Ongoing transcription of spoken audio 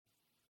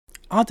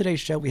On today's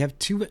show, we have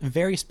two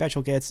very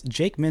special guests,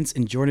 Jake Mintz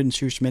and Jordan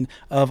Schusterman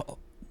of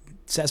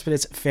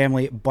Cespedes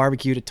Family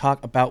Barbecue, to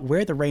talk about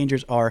where the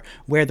Rangers are,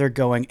 where they're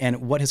going,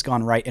 and what has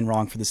gone right and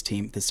wrong for this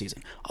team this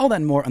season. All that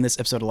and more on this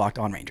episode of Locked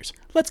On Rangers.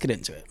 Let's get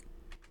into it.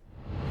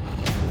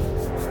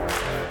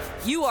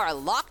 You are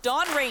Locked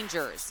On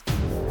Rangers,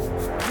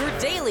 your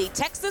daily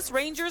Texas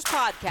Rangers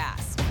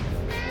podcast.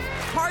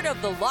 Part of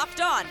the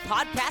Locked On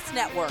Podcast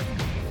Network,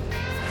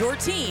 your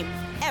team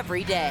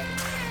every day.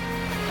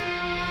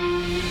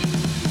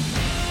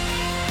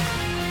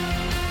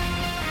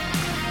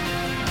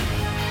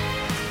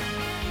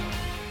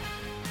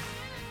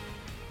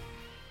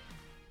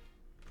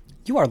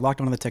 You are locked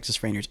on the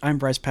Texas Rangers. I'm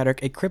Bryce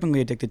Patrick, a cripplingly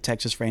addicted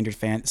Texas Rangers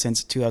fan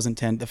since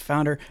 2010, the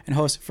founder and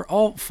host for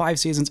all 5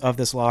 seasons of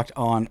this Locked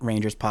On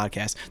Rangers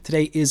podcast.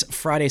 Today is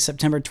Friday,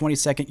 September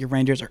 22nd. Your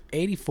Rangers are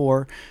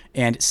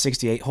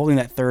 84-68, holding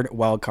that third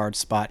wild card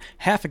spot,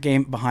 half a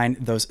game behind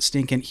those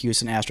stinking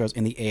Houston Astros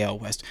in the AL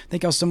West.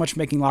 Thank you all so much for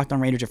making Locked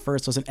On Rangers your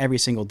first listen every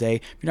single day.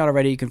 If you're not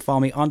already, you can follow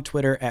me on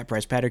Twitter at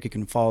Bryce Patrick. You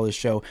can follow the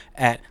show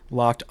at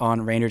Locked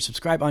On Rangers.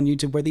 Subscribe on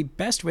YouTube, where the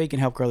best way you can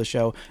help grow the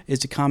show is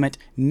to comment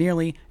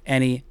nearly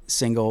any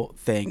single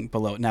thing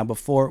below. Now,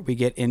 before we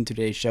get into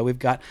today's show, we've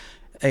got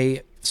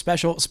a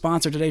special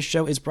sponsor. Today's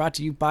show is brought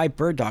to you by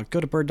Bird Dog. Go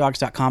to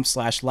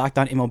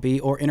birddogs.com/LockedOnMLB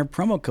or enter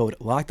promo code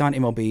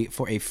LockedOnMLB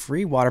for a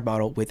free water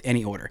bottle with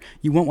any order.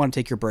 You won't want to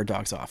take your Bird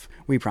Dogs off.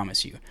 We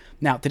promise you.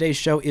 Now, today's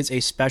show is a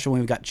special one.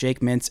 We've got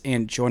Jake Mintz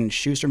and Jordan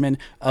Schusterman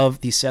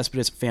of the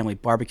Cespedes Family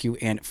Barbecue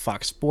and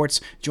Fox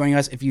Sports joining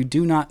us. If you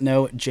do not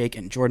know Jake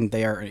and Jordan,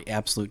 they are an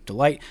absolute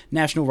delight.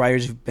 National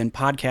writers who've been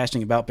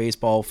podcasting about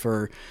baseball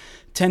for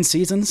 10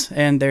 seasons,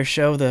 and their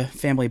show, The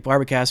Family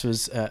Barbecast,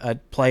 was a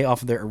play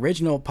off of their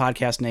original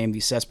podcast name, The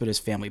Cespedes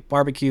Family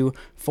Barbecue,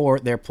 for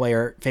their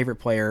favorite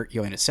player,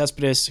 Yoenis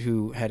Cespedes,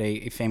 who had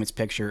a famous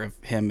picture of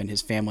him and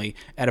his family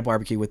at a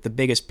barbecue with the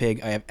biggest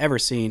pig I have ever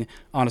seen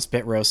on a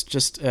spit roast.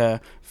 Just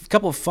a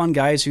couple of fun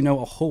guys who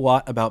know a whole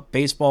lot about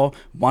baseball,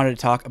 wanted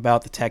to talk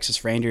about the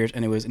Texas Rangers,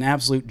 and it was an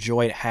absolute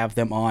joy to have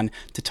them on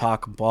to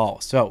talk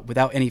ball. So,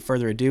 without any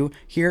further ado,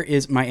 here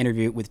is my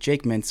interview with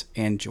Jake Mintz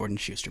and Jordan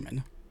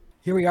Schusterman.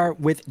 Here we are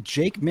with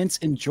Jake Mintz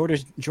and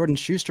Jordan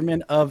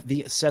Schusterman of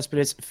the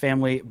Cespedes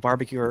Family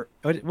Barbecue.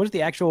 What is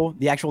the actual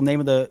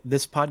name of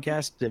this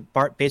podcast? The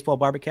Baseball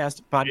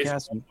Barbecast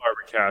podcast? Baseball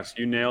Barbecast.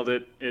 You nailed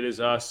it. It is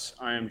us.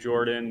 I am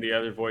Jordan. The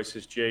other voice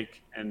is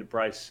Jake and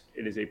Bryce.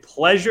 It is a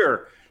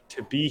pleasure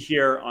to be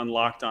here on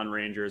Locked On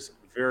Rangers.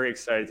 Very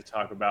excited to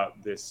talk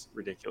about this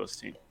ridiculous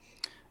team.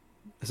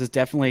 This is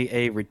definitely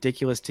a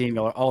ridiculous team.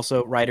 Y'all are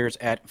also writers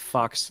at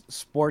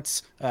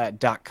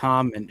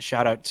foxsports.com. And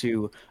shout out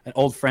to an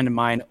old friend of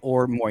mine,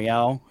 Or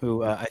Moyal,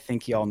 who I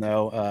think y'all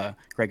know.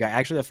 Great guy.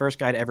 Actually, the first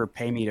guy to ever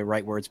pay me to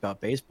write words about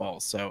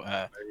baseball.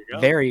 So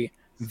very,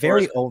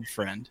 very old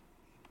friend.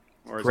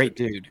 Great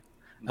dude.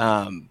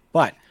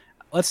 But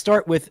let's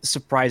start with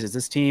surprises.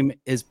 This team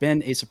has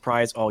been a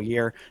surprise all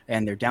year,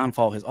 and their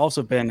downfall has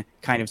also been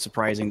kind of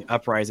surprising,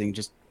 uprising,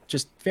 just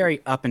very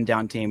up and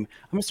down team.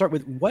 I'm going to start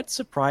with what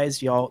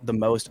surprised y'all the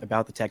most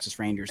about the Texas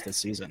Rangers this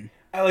season?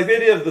 I like the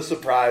idea of the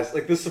surprise.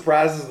 Like, the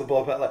surprise is the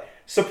bullpen. Like,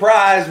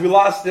 surprise, we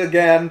lost it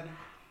again.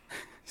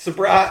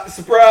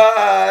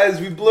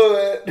 Surprise, we blew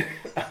it.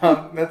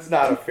 That's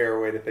not a fair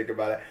way to think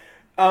about it.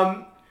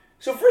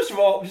 So first of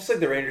all, just like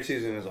the Ranger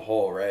season as a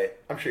whole, right?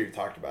 I'm sure you've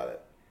talked about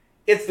it.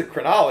 It's the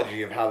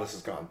chronology of how this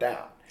has gone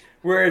down.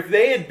 Where if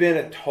they had been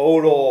a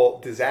total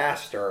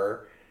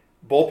disaster,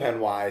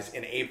 bullpen-wise,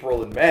 in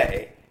April and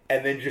May,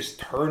 and then just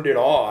turned it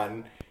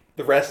on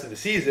the rest of the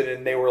season,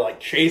 and they were like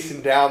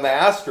chasing down the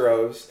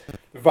Astros,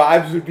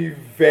 vibes would be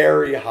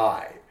very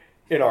high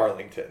in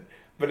Arlington.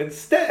 But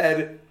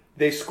instead,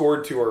 they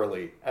scored too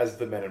early, as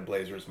the Men in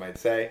Blazers might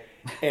say.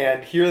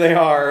 And here they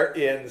are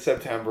in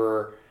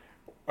September,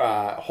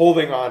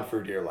 holding on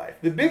for dear life.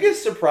 The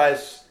biggest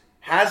surprise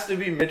has to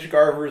be Mitch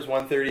Garver's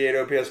 138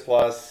 OPS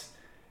plus.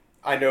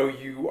 I know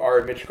you are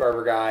a Mitch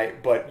Garver guy,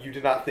 but you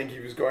did not think he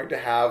was going to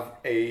have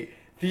the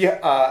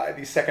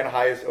second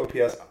highest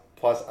OPS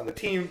plus on the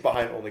team,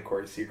 behind only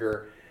Corey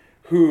Seager,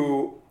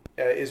 who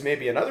is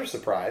maybe another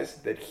surprise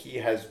that he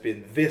has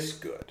been this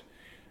good.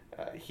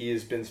 He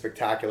has been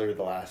spectacular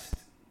the last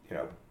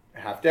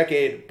half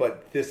decade,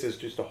 but this is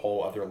just a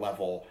whole other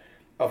level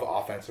of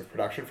offensive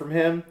production from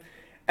him.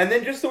 And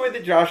then just the way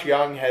that Josh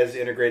Young has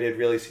integrated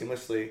really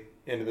seamlessly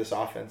into this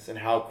offense and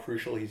how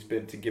crucial he's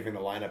been to giving the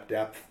lineup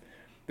depth.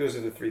 Those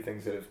are the 3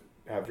 things that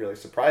have really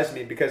surprised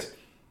me, because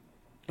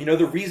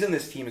the reason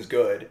this team is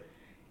good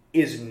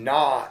is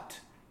not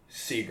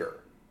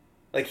Seager.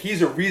 Like,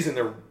 he's a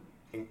reason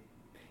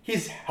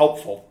he's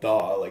helpful,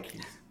 duh. Like,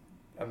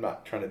 I'm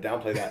not trying to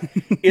downplay that.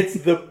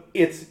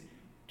 It's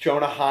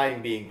Jonah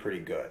Heim being pretty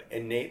good,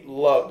 and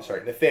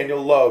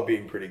Nathaniel Lowe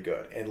being pretty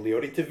good, and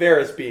Leody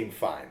Taveras being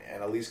fine,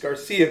 and Elise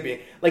Garcia being,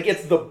 like,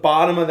 it's the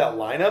bottom of that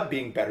lineup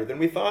being better than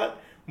we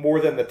thought,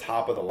 more than the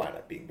top of the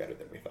lineup being better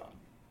than we thought.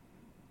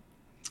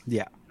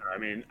 Yeah. I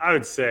mean, I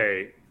would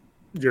say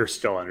you're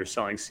still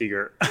underselling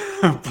Seager,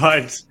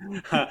 but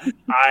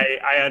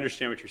I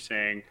understand what you're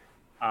saying.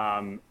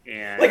 And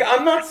like,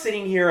 I'm not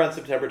sitting here on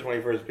September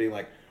 21st being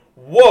like,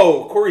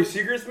 whoa, Corey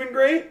Seager's been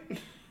great.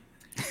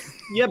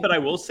 yeah, but I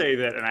will say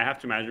that, and I have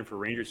to imagine for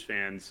Rangers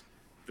fans,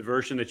 the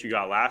version that you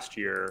got last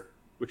year,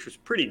 which was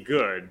pretty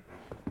good,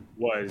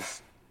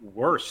 was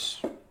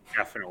worse,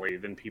 definitely,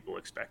 than people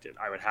expected.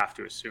 I would have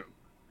to assume.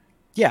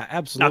 Yeah,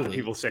 absolutely. Not that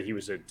people said he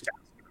was a disaster,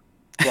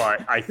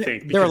 but I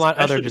think there are a lot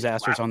of other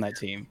disasters on that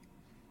team.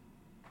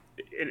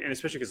 And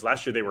especially because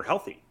last year they were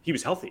healthy. He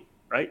was healthy,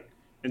 right?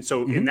 And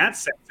so in that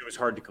sense, it was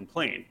hard to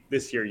complain.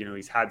 This year,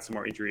 he's had some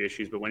more injury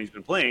issues, but when he's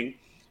been playing,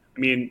 I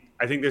mean,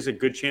 I think there's a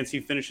good chance he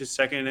finishes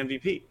second in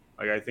MVP.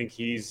 Like, I think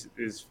is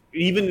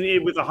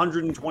even with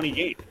 120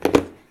 games.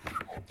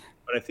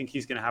 But I think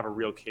he's going to have a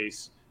real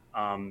case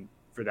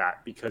for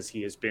that because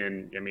he has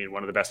been,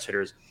 one of the best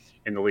hitters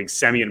in the league,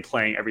 semi and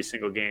playing every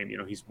single game.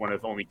 He's one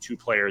of only 2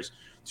 players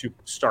to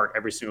start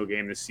every single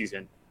game this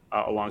season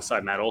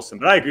alongside Matt Olson.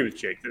 But I agree with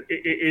Jake.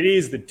 It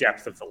is the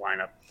depth of the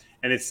lineup.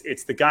 And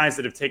it's the guys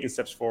that have taken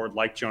steps forward,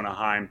 like Jonah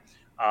Heim,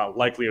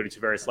 like Leody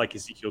Taveras, like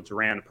Ezekiel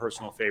Duran, a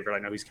personal favorite. I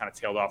know he's kind of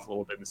tailed off a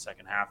little bit in the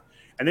second half.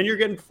 And then you're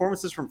getting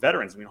performances from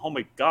veterans. Oh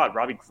my God,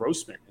 Robbie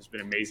Grossman has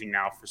been amazing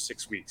now for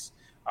 6 weeks.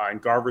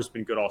 And Garver's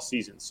been good all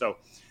season. So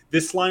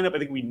this lineup, I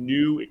think we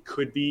knew it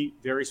could be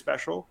very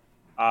special,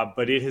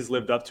 but it has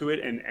lived up to it.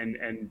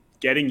 And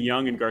getting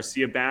Young and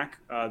Garcia back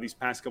these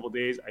past couple of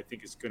days, I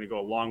think is going to go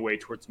a long way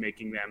towards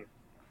making them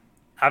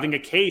having a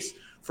case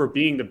for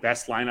being the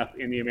best lineup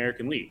in the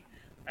American League.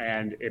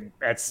 And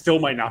that still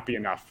might not be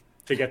enough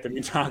to get them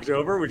into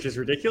October, which is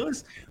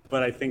ridiculous.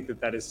 But I think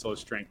that is so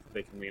strength that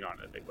they can lean on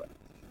in a big way.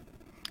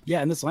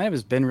 Yeah, and this lineup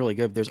has been really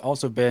good. There's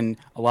also been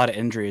a lot of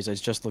injuries. I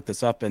just looked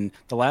this up, and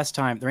the last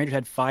time the Rangers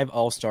had 5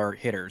 all-star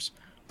hitters,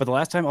 but the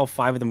last time all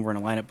 5 of them were in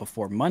a lineup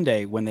before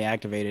Monday when they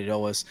activated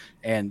Illis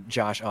and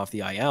Josh off the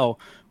IL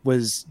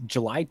was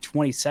July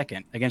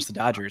 22nd against the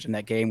Dodgers in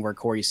that game where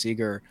Corey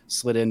Seager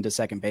slid into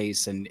second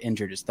base and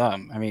injured his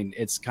thumb.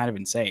 It's kind of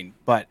insane.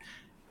 But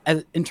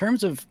in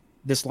terms of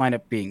this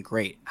lineup being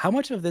great, how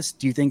much of this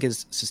do you think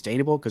is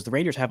sustainable? Because the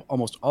Rangers have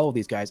almost all of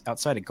these guys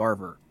outside of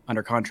Garver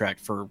under contract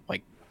for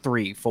like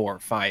 3, 4,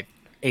 5,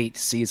 8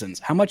 seasons.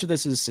 How much of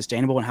this is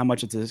sustainable and how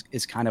much of this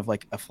is kind of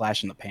like a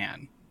flash in the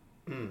pan?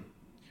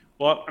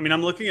 Well, I'm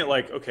looking at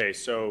okay,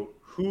 so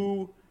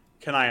who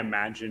can I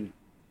imagine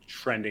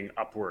trending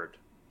upward,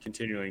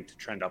 continuing to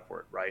trend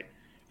upward, right?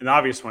 And the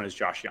obvious one is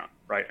Josh Young,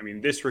 right?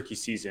 This rookie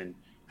season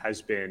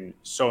has been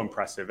so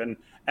impressive. And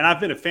I've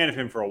been a fan of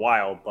him for a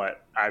while,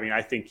 but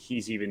I think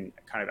he's even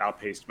kind of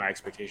outpaced my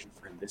expectations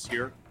for him this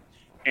year.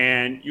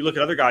 And you look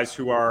at other guys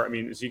who are,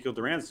 Ezekiel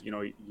Duran's,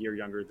 a year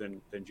younger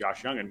than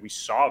Josh Young. And we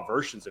saw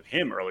versions of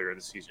him earlier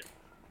this season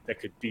that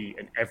could be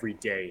an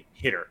everyday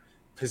hitter,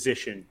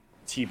 position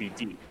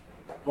TBD.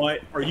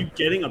 But are you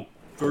getting a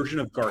version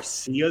of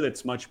Garcia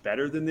that's much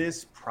better than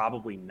this?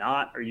 Probably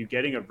not. Are you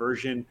getting a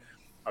version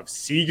of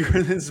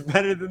Seager that's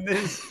better than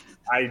this?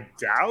 I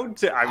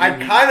doubt. I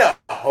kind of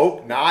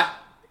hope not.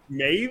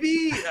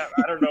 Maybe.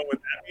 I don't know what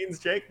that means,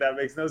 Jake. That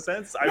makes no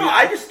sense.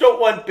 I just don't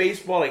want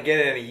baseball to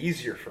get any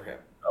easier for him.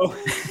 Oh,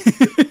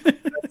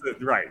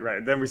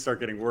 right. Then we start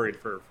getting worried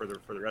for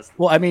the rest of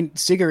the Well,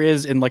 Seager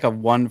is in like a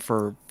 1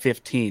 for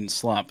 15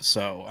 slump,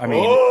 so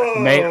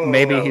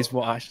maybe he's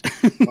washed.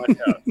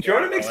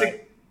 Jordan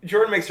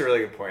makes a really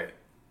good point.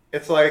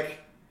 It's like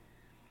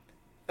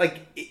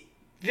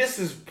this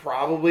is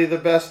probably the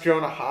best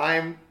Jonah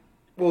Heim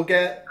will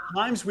get.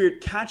 Heim's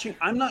weird catching.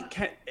 I'm not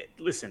going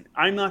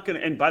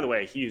to, and by the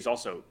way, he's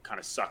also kind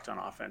of sucked on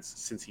offense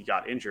since he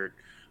got injured.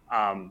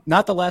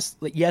 Not the last,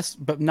 yes,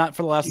 but not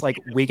for the last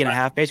week and a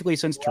half. Basically,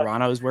 since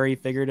Toronto is where he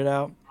figured it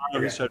out.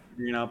 He started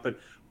figuring it out,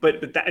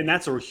 but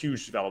that's a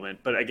huge development.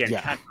 But again,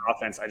 catching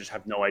offense, I just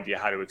have no idea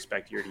how to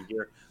expect year to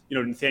year.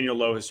 Nathaniel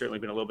Lowe has certainly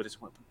been a little bit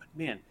disappointed, but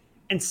man,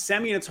 and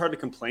Semien, it's hard to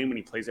complain when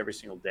he plays every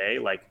single day.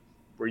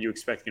 Were you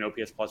expecting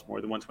OPS plus more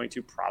than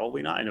 122?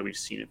 Probably not. I know we've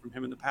seen it from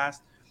him in the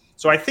past.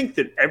 So I think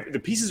that the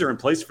pieces are in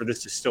place for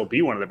this to still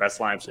be one of the best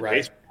lineups in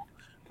baseball.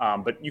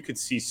 But you could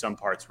see some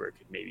parts where it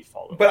could maybe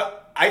fall over.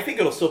 But I think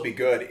it'll still be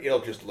good. It'll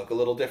just look a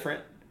little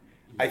different.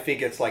 I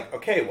think it's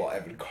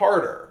Evan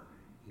Carter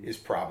is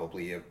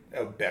probably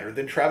a better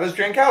than Travis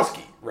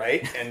Jankowski,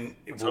 right? And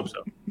let's hope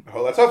so.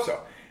 Oh, let's hope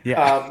so.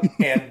 Yeah.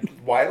 And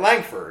Wyatt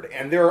Langford.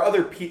 And there are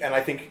other and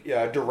I think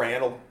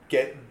Duran will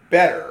get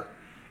better.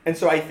 And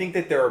so I think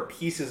that there are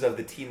pieces of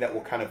the team that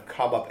will kind of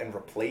come up and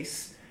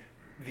replace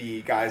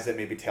the guys that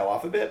maybe tail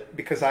off a bit,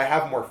 because I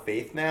have more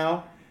faith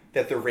now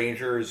that the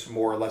Rangers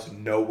more or less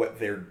know what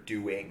they're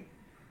doing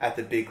at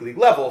the big league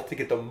level to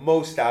get the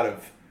most out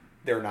of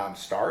their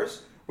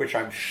non-stars, which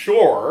I'm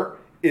sure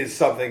is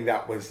something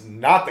that was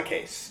not the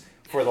case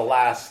for the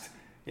last,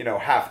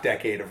 half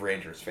decade of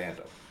Rangers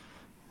fandom.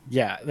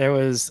 Yeah, there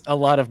was a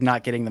lot of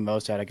not getting the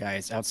most out of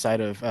guys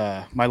outside of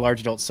my large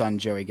adult son,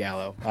 Joey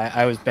Gallo.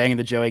 I was banging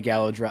the Joey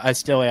Gallo drum. I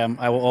still am.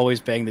 I will always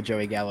bang the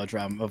Joey Gallo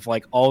drum of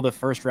all the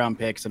first round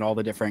picks and all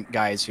the different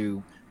guys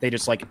who they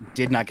just like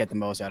did not get the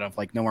most out of,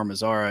 like Nomar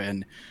Mazara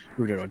and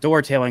Rudy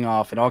Odor tailing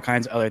off and all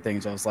kinds of other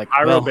things. I was like,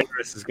 Iro well,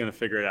 Barris is going to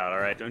figure it out. All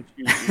right. Don't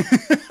you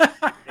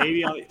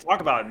maybe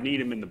talk about need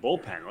him in the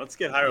bullpen. Let's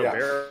get Iro Yeah.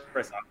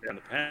 Barris out there in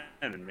the pen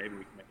and maybe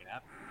we can make it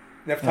happen.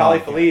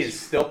 Neftali Oh, Feliz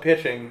still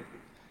pitching.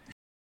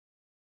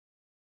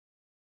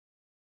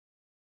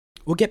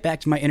 We'll get back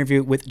to my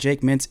interview with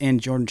Jake Mintz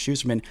and Jordan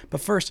Schusterman,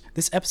 but first,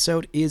 this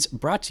episode is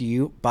brought to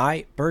you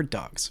by Bird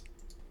Dogs.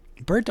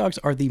 Bird Dogs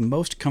are the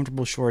most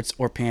comfortable shorts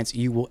or pants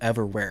you will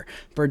ever wear.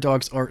 Bird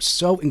Dogs are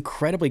so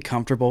incredibly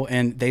comfortable,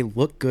 and they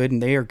look good,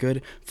 and they are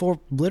good for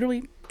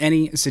literally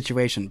any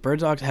situation. Bird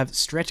Dogs have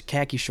stretch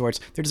khaki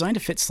shorts. They're designed to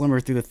fit slimmer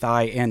through the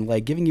thigh and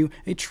leg, giving you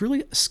a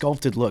truly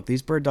sculpted look.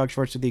 These Bird Dog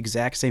shorts do the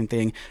exact same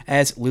thing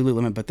as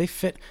Lululemon, but they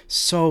fit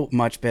so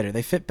much better.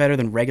 They fit better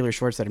than regular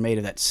shorts that are made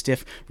of that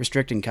stiff,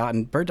 restricting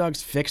cotton. Bird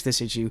Dogs fixed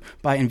this issue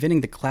by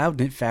inventing the cloud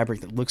knit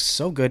fabric that looks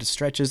so good,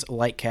 stretches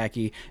like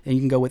khaki, and you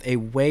can go with a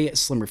way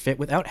slimmer fit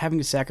without having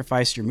to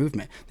sacrifice your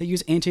movement. They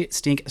use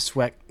anti-stink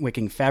sweat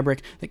wicking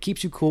fabric that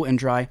keeps you cool and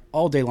dry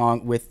all day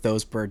long with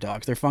those Bird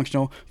Dogs. They're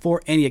functional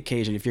for any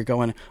occasion. If you're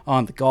going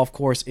on the golf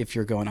course, if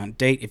you're going on a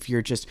date, if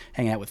you're just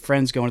hanging out with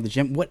friends, going to the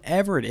gym,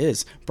 whatever it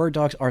is, Bird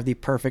Dogs are the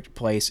perfect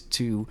pair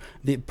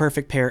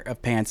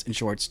of pants and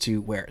shorts to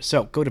wear.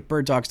 So go to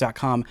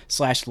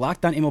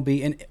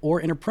birddogs.com/LockedOnMLB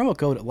or enter promo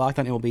code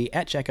LockedOnMLB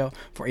at checkout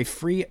for a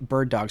free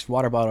Bird Dogs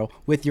water bottle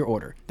with your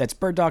order. That's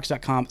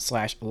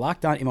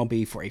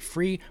birddogs.com/LockedOnMLB for a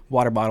free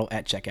water bottle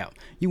at checkout.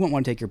 You won't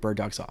want to take your Bird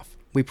Dogs off.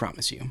 We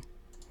promise you.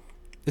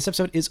 This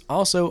episode is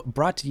also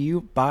brought to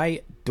you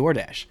by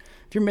DoorDash.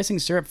 If you're missing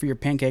syrup for your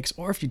pancakes,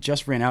 or if you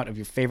just ran out of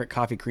your favorite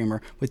coffee creamer,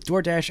 with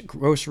DoorDash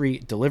grocery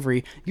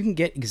delivery, you can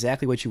get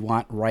exactly what you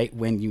want right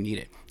when you need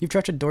it. You've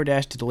trusted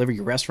DoorDash to deliver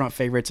your restaurant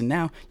favorites, and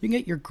now you can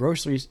get your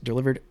groceries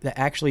delivered that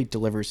actually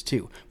delivers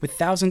too. With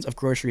thousands of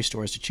grocery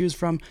stores to choose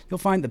from, you'll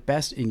find the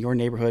best in your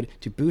neighborhood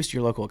to boost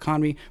your local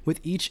economy with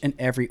each and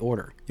every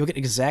order. You'll get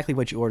exactly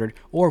what you ordered,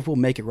 or we'll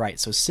make it right.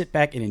 So sit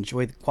back and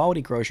enjoy the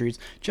quality groceries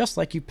just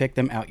like you picked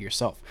them out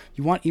yourself.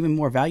 You want even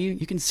more value?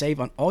 You can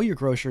save on all your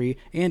grocery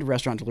and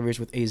restaurant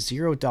deliveries with a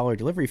 $0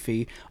 delivery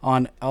fee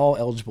on all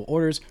eligible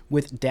orders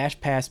with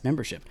Dash Pass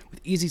membership. With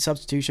easy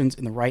substitutions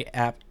in the right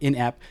app,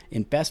 in-app,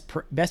 and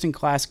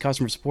best-in-class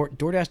customer support,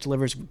 DoorDash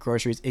delivers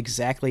groceries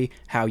exactly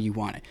how you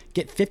want it.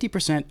 Get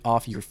 50%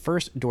 off your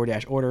first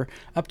DoorDash order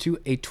up to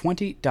a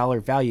 $20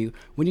 value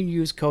when you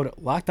use code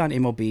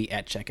LockedOnMLB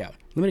at checkout.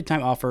 Limited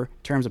time offer,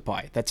 terms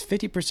apply. That's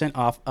 50%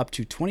 off up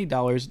to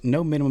 $20,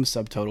 no minimum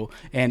subtotal,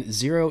 and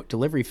zero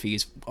delivery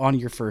fees on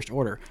your first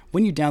order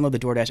when you download the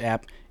DoorDash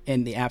app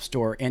in the App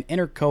Store and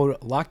enter code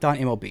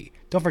LockedOnMLB.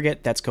 Don't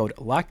forget, that's code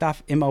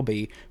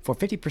LockedOnMLB for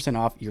 50%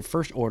 off your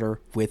first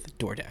order with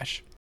DoorDash.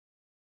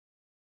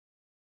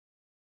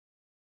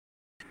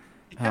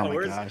 Yeah, oh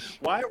my gosh.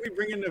 Why are we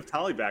bringing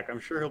Neftali back? I'm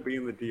sure he'll be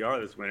in the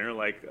DR this winter.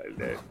 Like,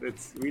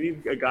 we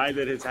need a guy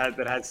that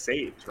has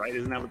saves, right?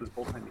 Isn't that what this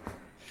bullpen needs?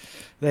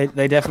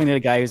 They definitely need a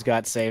guy who's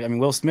got saved. I mean,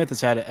 Will Smith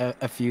has had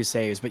a few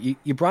saves, but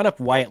you brought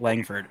up Wyatt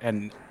Langford,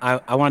 and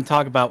I want to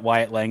talk about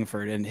Wyatt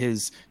Langford and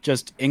his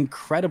just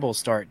incredible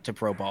start to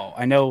pro ball.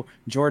 I know,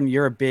 Jordan,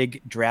 you're a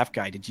big draft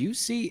guy. Did you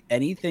see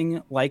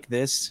anything like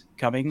this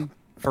coming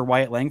for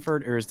Wyatt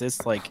Langford, or is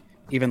this like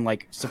even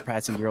like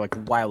surpassing your like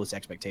wildest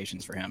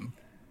expectations for him?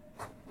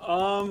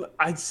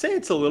 I'd say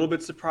it's a little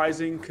bit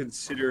surprising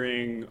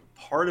considering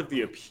part of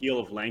the appeal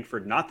of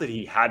Langford, not that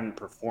he hadn't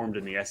performed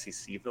in the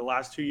SEC for the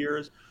last 2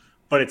 years,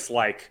 but it's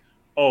like,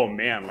 oh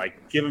man,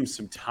 like give him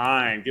some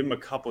time, give him a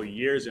couple of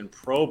years in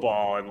pro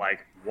ball and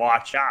like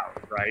watch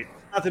out, right?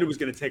 Not that it was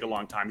going to take a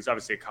long time. He's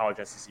obviously a college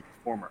SEC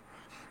performer,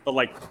 but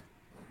like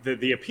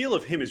the appeal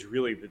of him is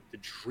really the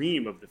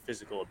dream of the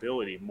physical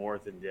ability more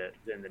than the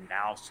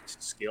now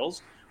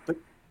skills. But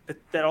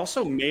that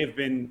also may have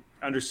been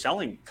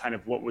underselling kind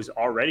of what was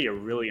already a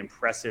really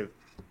impressive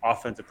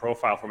offensive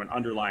profile from an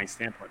underlying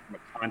standpoint, from a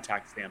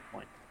contact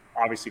standpoint.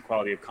 Obviously,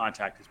 quality of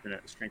contact has been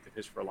a strength of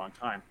his for a long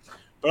time.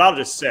 But I'll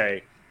just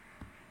say,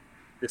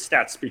 the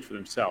stats speak for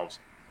themselves.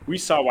 We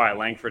saw Wyatt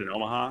Langford in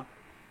Omaha,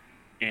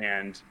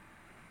 and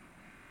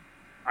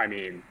I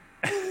mean,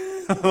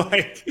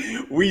 like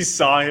we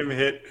saw him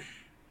hit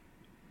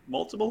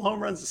multiple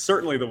home runs.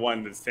 Certainly the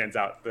one that stands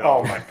out.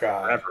 Oh my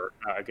God! Forever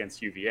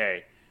against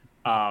UVA,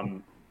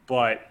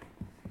 but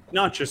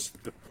not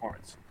just the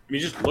performance. I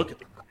mean, just look at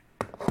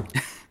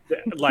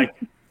the like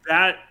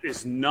that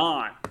is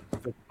not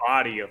the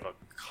body of a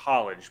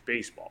college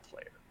baseball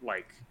player.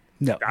 Like.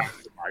 No.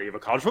 That's the body of a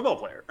college football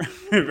player,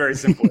 very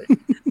simply.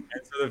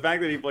 And so the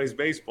fact that he plays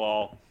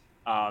baseball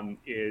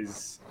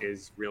is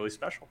really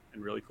special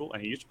and really cool.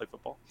 And he used to play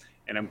football.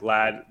 And I'm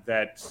glad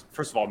that,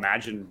 first of all,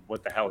 imagine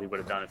what the hell he would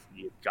have done if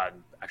he had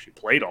actually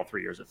played all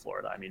 3 years at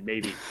Florida. I mean,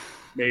 maybe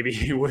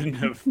he wouldn't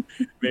have,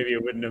 maybe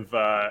it wouldn't have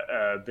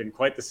been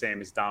quite the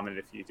same as dominant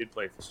if he did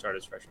play at the start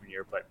of his freshman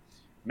year. But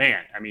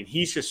man, I mean,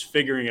 he's just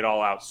figuring it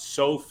all out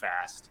so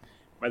fast.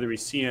 Whether we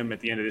see him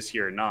at the end of this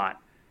year or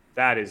not,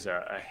 that is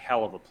a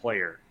hell of a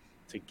player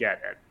to get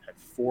at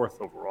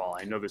fourth overall.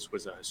 I know this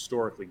was a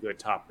historically good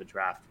top of the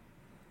draft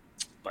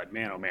But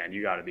man, oh man,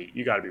 you got to be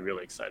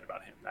really excited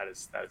about him. That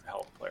is a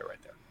hell of a player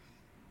right there.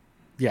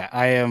 Yeah,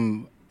 I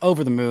am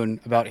over the moon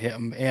about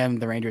him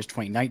and the Rangers'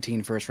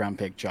 2019 first-round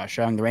pick, Josh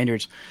Young. The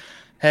Rangers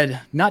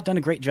had not done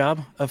a great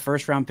job of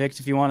first-round picks.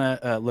 If you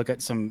want to look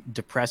at some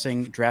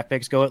depressing draft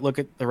picks, go look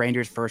at the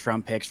Rangers'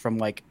 first-round picks from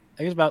like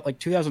I guess about like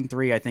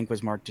 2003. I think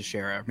was Mark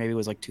Teixeira. Maybe it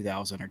was like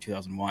 2000 or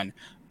 2001.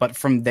 But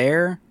from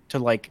there to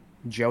like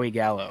Joey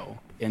Gallo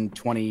in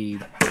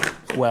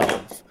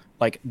 2012,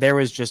 like there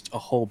was just a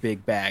whole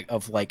big bag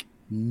of like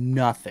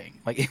nothing.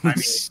 Like it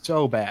was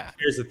so bad.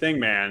 Here's the thing,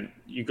 man.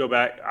 You go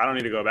back. I don't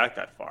need to go back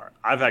that far.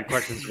 I've had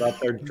questions about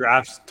their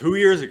drafts 2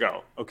 years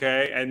ago.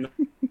 Okay, and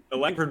the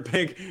Langford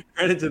pick,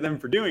 credit to them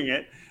for doing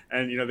it.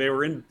 And they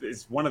were in.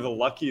 It's one of the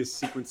luckiest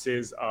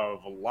sequences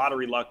of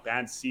lottery luck,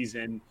 bad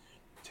season,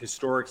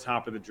 historic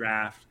top of the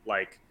draft.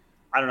 Like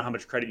I don't know how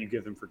much credit you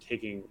give them for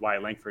taking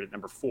Wyatt Langford at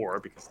number 4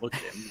 because look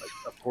at him.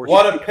 Like, of course,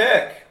 what a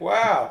pick!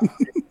 Wow.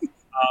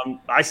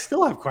 I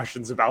still have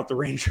questions about the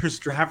Rangers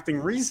drafting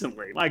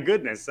recently. My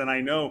goodness. And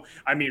I know,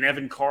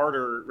 Evan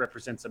Carter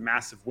represents a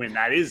massive win.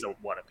 That is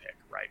what a pick,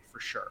 right? For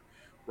sure.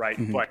 Right.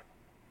 Mm-hmm. But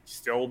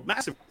still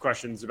massive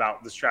questions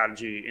about the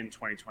strategy in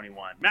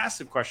 2021,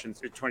 massive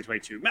questions in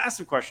 2022,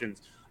 massive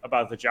questions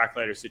about the Jack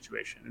Leiter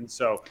situation. And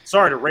so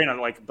sorry to rain on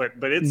but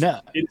it's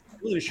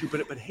really an issue.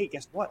 But hey,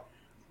 guess what?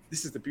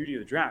 This is the beauty of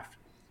the draft.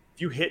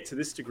 If you hit to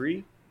this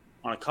degree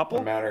on a couple,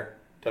 doesn't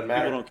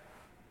matter.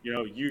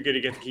 You get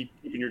to keep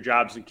keeping your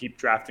jobs and keep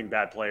drafting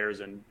bad players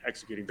and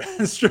executing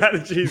bad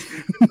strategies.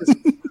 It's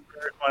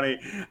very funny.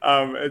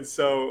 And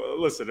so,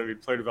 listen,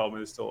 player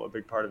development is still a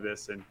big part of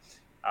this. And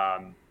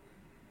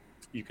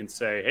you can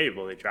say, hey,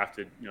 well, they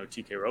drafted,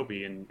 TK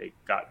Roby and they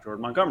got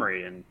Jordan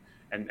Montgomery and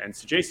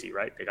Sajasi,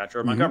 right? They got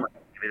Jordan Montgomery.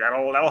 Maybe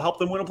that'll help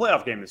them win a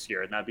playoff game this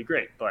year, and that'd be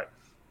great. But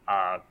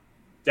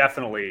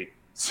definitely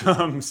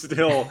some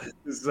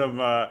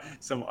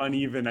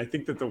uneven. I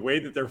think that the way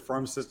that their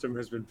farm system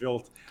has been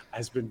built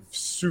has been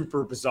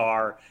super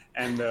bizarre,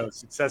 and the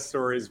success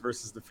stories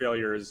versus the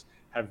failures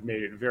have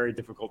made it very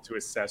difficult to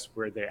assess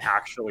where they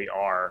actually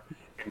are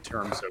in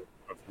terms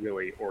of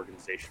really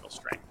organizational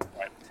strength.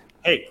 But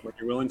hey, when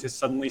you're willing to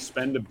suddenly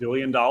spend $1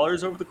 billion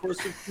over the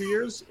course of 2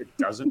 years, it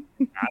doesn't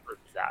matter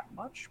that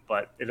much,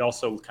 but it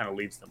also kind of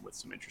leaves them with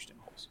some interesting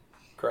holes.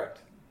 Correct.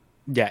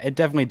 Yeah, it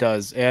definitely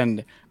does.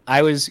 And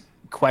I was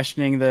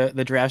questioning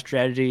the draft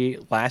strategy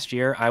last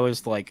year. I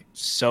was like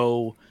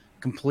so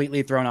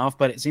completely thrown off,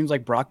 but it seems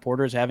like Brock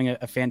Porter is having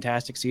a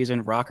fantastic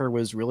season. Rocker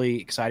was really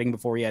exciting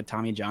before he had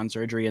Tommy John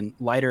surgery, and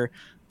Leiter,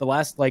 the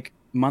last like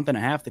month and a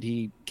half that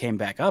he came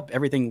back up,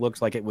 everything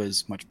looks like it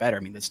was much better.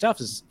 I mean, the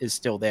stuff is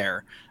still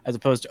there, as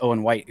opposed to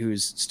Owen White,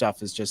 whose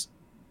stuff is just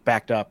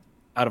backed up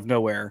out of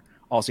nowhere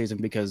all season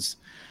because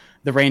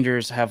the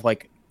Rangers have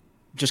like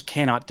just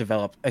cannot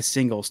develop a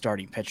single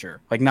starting pitcher,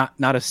 like not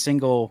a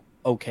single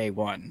okay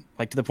one,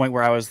 like to the point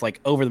where I was like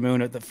over the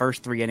moon at the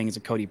first 3 innings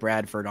of Cody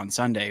Bradford on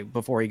Sunday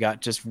before he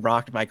got just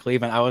rocked by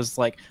Cleveland. I was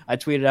like, I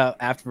tweeted out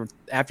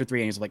after 3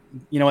 innings, like,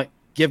 you know what,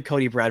 give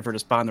Cody Bradford a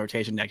spot in the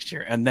rotation next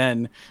year, and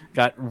then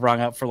got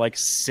rung up for like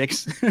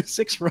six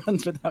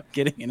runs without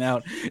getting it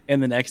out in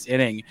the next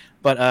inning.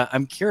 But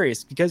I'm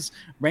curious because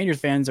Rangers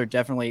fans are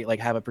definitely like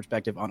have a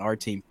perspective on our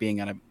team being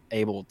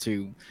unable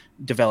to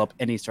develop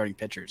any starting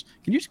pitchers.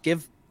 Can you just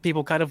give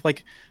people kind of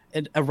like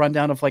a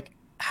rundown of like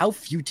how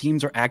few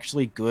teams are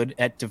actually good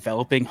at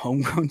developing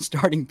homegrown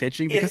starting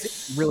pitching? Because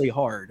it's really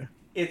hard.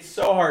 It's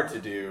so hard to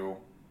do.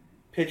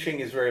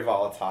 Pitching is very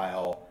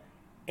volatile.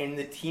 And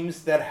the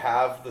teams that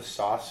have the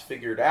sauce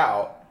figured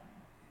out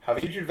have a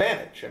huge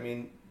advantage. I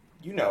mean,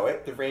 you know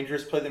it. The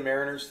Rangers play the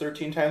Mariners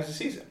 13 times a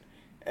season.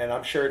 And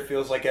I'm sure it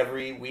feels like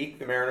every week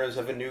the Mariners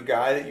have a new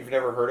guy that you've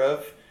never heard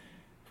of.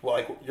 Well,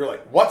 like you're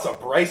like, what's a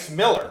Bryce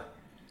Miller?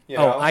 You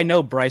know? I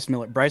know Bryce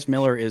Miller. Bryce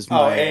Miller is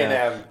my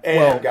A&M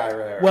guy right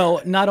there.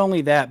 Well, not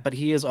only that, but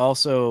he is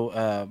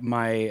also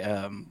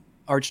my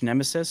arch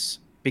nemesis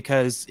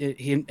because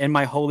he in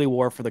my holy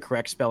war for the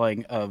correct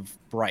spelling of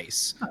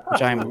Bryce,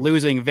 which I'm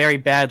losing very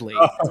badly.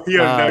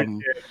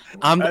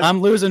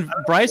 I'm losing.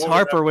 Bryce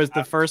Harper was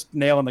the first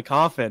nail in the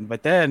coffin,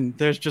 but then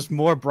there's just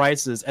more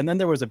Bryces, and then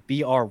there was a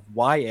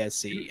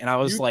BRYSE, and I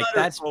was like,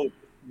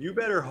 you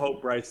better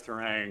hope Bryce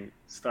Terang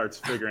starts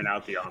figuring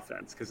out the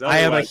offense, because I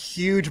am a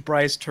huge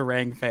Bryce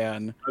Terang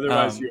fan.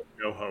 Otherwise, you have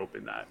no hope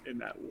in that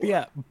war.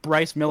 Yeah,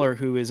 Bryce Miller,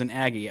 who is an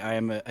Aggie. I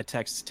am a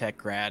Texas Tech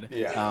grad.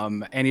 Yeah.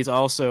 And he's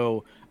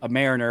also a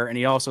Mariner, and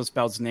he also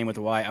spells his name with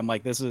a Y. I'm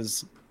like, this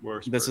is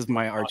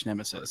my arch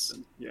nemesis.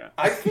 Yeah.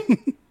 I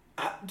think,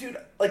 dude,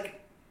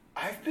 like,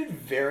 I've been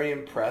very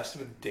impressed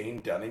with Dane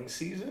Dunning's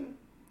season.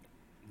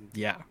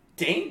 Yeah.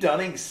 Dane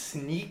Dunning's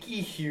sneaky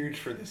huge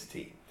for this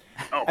team.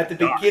 Oh, at the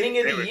beginning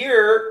of the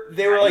year,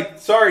 they were like,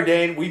 sorry,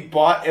 Dane, we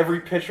bought every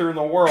pitcher in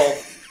the world.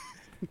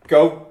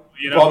 Go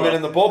bum it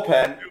in the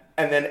bullpen.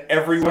 And then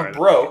everyone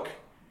broke.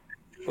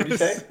 What did you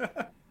say?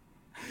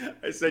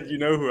 I said, you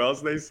know who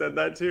else they said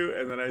that to?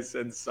 And then I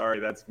said, sorry,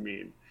 that's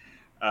mean.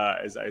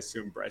 As I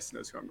assume Bryce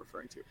knows who I'm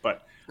referring to.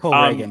 But Cole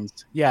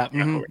Reagans. Yeah.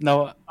 Mm-hmm.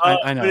 No,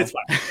 I know. But it's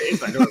fine. It's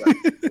fine.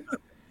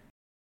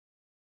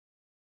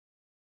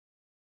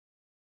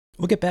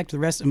 We'll get back to the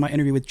rest of my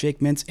interview with Jake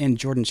Mintz and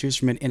Jordan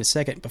Schusterman in a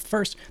second, but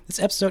first, this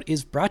episode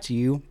is brought to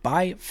you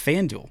by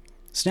FanDuel.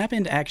 Snap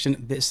into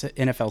action this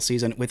NFL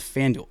season with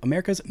FanDuel,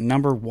 America's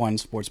 #1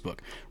 sportsbook.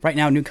 Right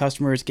now, new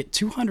customers get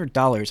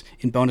 $200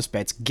 in bonus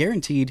bets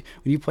guaranteed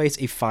when you place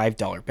a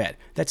 $5 bet.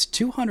 That's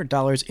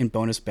 $200 in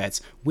bonus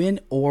bets, win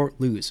or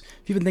lose.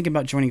 If you've been thinking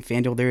about joining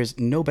FanDuel, there is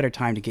no better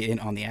time to get in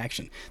on the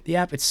action. The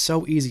app is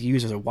so easy to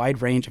use. There's a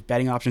wide range of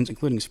betting options,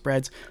 including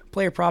spreads,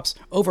 player props,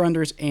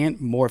 over-unders,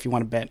 and more if you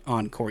want to bet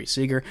on Corey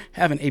Seager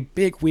having a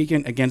big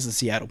weekend against the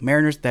Seattle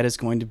Mariners. That is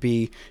going to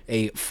be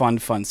a fun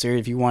series.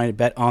 If you wanted to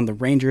bet on the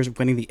Rangers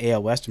winning the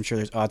AL West, I'm sure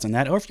there's odds on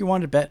that. Or if you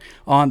wanted to bet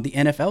on the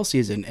NFL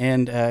season,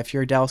 and if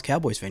you're a Dallas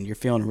Cowboys fan, you're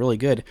feeling really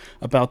good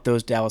about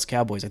those Dallas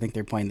Cowboys. I think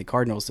they're playing the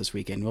Cardinals this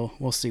weekend.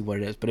 We'll see what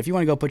it is. But if you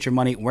want to go put your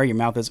money where your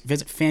mouth is,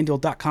 visit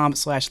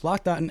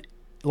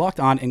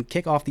FanDuel.com/lockedon and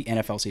kick off the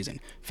NFL season.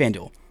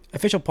 FanDuel,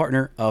 official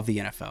partner of the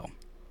NFL.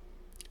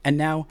 And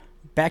now,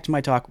 back to my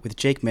talk with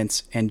Jake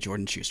Mintz and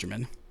Jordan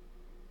Schusterman.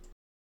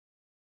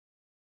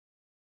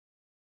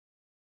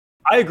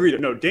 I agree.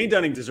 No, Dane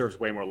Dunning deserves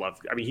way more love.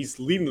 I mean, he's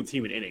leading the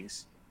team in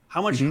innings.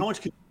 How much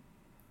could...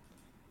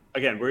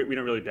 Again, we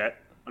don't really bet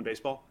on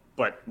baseball,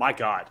 but my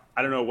God,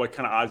 I don't know what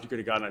kind of odds you could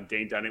have gotten on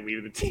Dane Dunning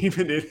leading the team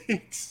in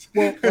innings.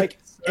 Well, like,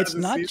 it's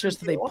not just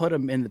that they put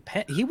him in the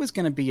pen. He was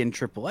going to be in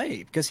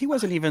AAA because he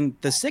wasn't even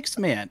the sixth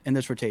man in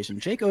this rotation.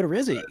 Jake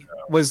Odorizzi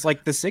was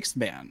like the sixth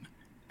man.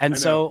 And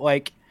so,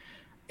 like,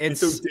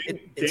 it's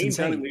Dane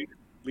Dunning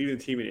leading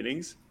the team in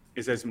innings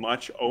is as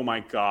much, oh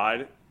my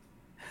God,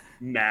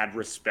 mad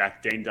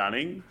respect Dane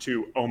Dunning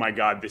to, oh my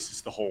God, this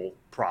is the whole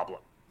problem,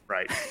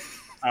 right?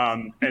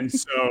 And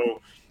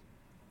so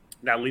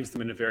that leaves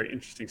them in a very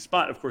interesting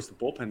spot. Of course, the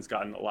bullpen's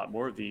gotten a lot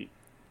more of the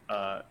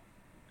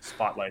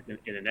spotlight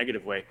in a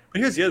negative way.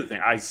 But here's the other thing.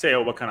 I say,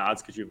 what kind of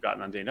odds could you have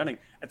gotten on Dane Dunning?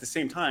 At the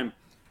same time,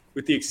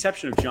 with the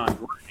exception of John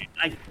Gray,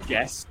 I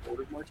guess, or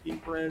Martin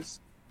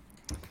Perez,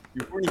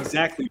 you weren't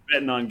exactly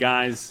betting on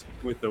guys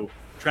with a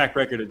track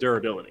record of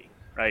durability,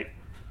 right?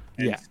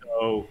 And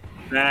so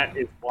that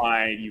is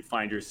why you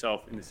find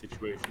yourself in the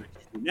situation that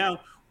you're in now,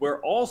 where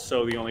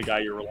also the only guy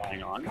you're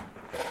relying on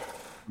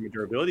from a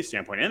durability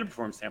standpoint and a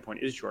performance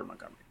standpoint is Jordan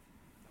Montgomery.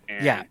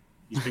 And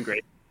he's been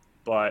great,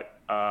 but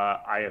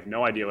I have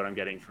no idea what I'm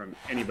getting from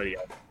anybody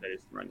else that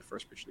is running the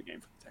first pitch of the game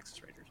for the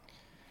Texas Rangers.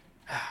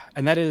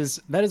 And that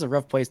is a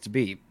rough place to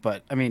be.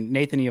 But, I mean,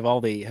 Nathan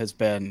Eovaldi has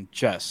been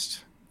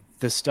just...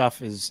 The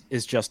stuff is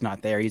just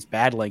not there. He's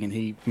battling, and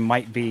he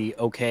might be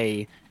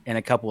okay in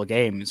a couple of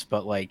games,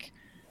 but like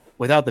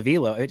without the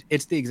velo,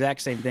 it's the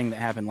exact same thing that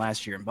happened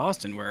last year in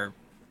Boston, where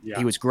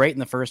he was great in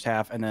the first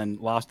half and then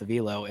lost the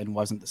velo and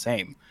wasn't the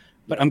same.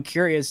 But I'm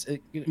curious. I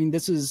mean,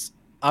 this is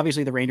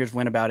obviously the Rangers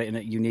went about it in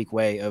a unique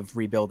way of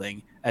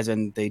rebuilding, as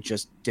in they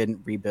just didn't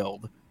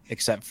rebuild,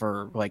 except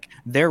for like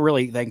they're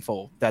really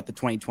thankful that the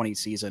 2020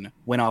 season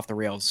went off the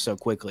rails so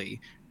quickly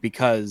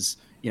because.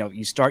 You know,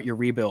 you start your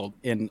rebuild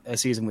in a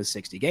season with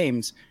 60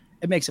 games,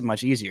 it makes it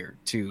much easier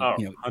to,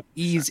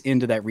 ease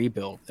into that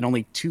rebuild in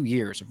only 2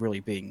 years of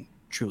really being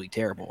truly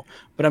terrible.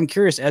 But I'm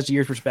curious as to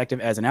your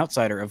perspective as an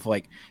outsider of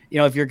like,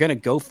 if you're going to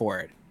go for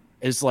it,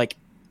 is like,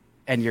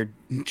 and you're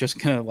just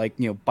going to like,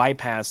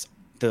 bypass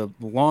the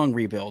long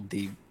rebuild,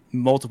 the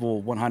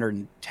multiple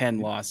 110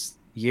 loss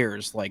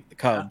years like the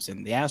Cubs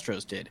and the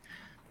Astros did.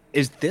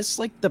 Is this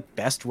like the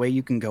best way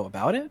you can go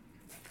about it?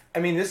 I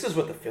mean, this is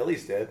what the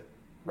Phillies did,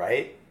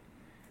 right?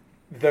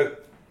 For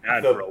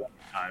a long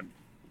time.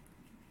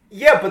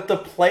 Yeah, but the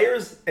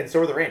players, and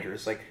so are the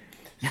Rangers, like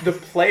the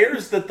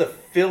players that the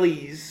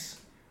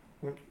Phillies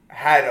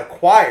had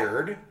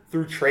acquired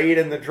through trade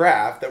and the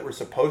draft that were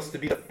supposed to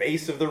be the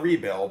face of the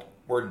rebuild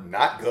were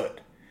not good,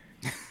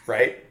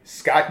 right?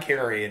 Scott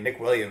Carey and Nick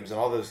Williams and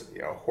all those,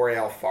 Jorge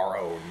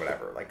Alfaro and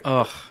whatever. Like,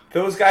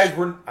 those guys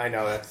were, I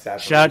know that's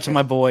sad. Shout out to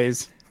my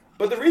boys.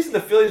 But the reason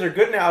the Phillies are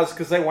good now is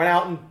because they went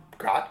out and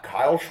got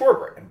Kyle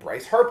Schwarber and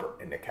Bryce Harper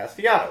and Nick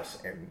Castellanos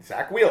and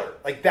Zach Wheeler.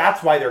 Like,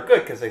 that's why they're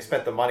good, because they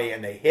spent the money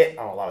and they hit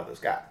on a lot of those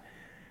guys.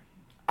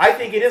 I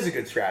think it is a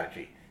good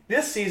strategy.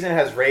 This season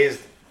has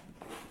raised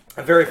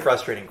a very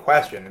frustrating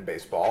question in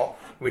baseball,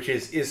 which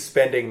is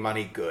spending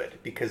money good?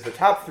 Because the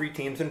top three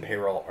teams in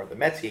payroll are the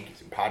Mets, Yankees,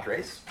 and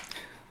Padres.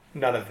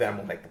 None of them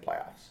will make the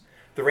playoffs.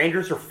 The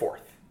Rangers are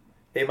fourth.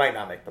 They might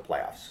not make the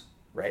playoffs,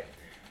 right?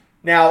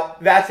 Now,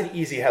 that's an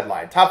easy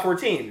headline. Top four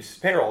teams,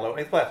 payroll, don't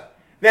make the playoffs.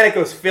 Then it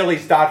goes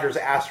Phillies, Dodgers,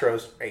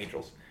 Astros,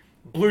 Angels,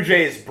 Blue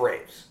Jays,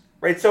 Braves,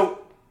 right? So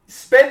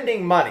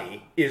spending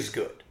money is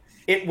good.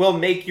 It will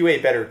make you a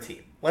better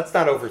team. Let's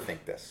not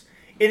overthink this.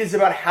 It is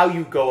about how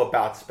you go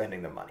about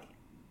spending the money.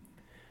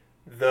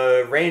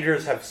 The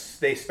Rangers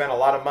they spent a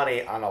lot of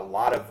money on a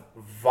lot of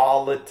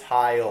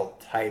volatile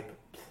type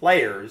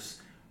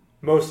players,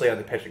 mostly on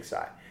the pitching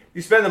side.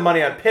 You spend the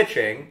money on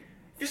pitching.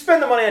 If you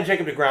spend the money on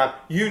Jacob deGrom,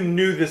 you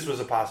knew this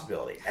was a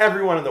possibility.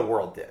 Everyone in the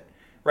world did.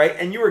 Right?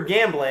 And you were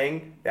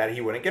gambling that he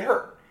wouldn't get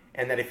hurt.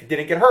 And that if he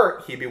didn't get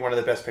hurt, he'd be one of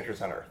the best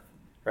pitchers on earth.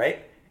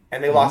 Right?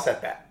 And they lost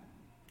that bet.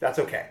 That's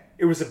okay.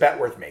 It was a bet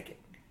worth making.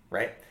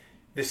 Right?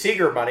 The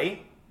Seager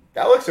money,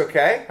 that looks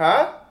okay,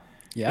 huh?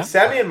 Yeah. The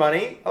Semien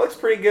money, that looks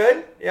pretty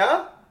good.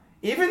 Yeah.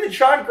 Even the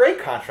John Gray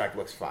contract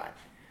looks fine.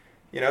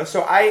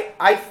 So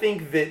I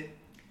think that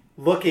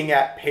looking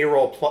at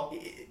payroll,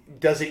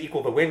 does it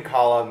equal the win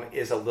column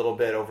is a little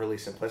bit overly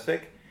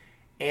simplistic.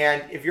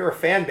 And if you're a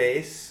fan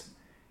base,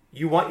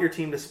 you want your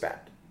team to spend.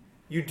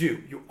 You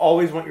do. You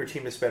always want your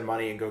team to spend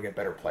money and go get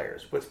better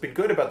players. What's been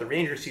good about the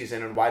Rangers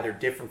season and why they're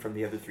different from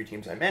the other three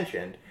teams I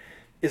mentioned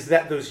is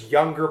that those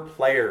younger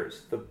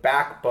players, the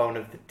backbone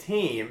of the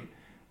team,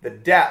 the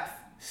depth,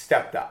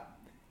 stepped up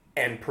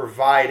and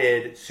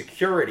provided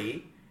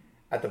security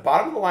at the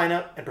bottom of the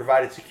lineup and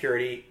provided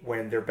security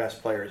when their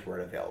best players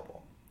weren't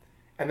available.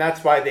 And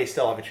that's why they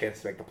still have a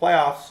chance to make the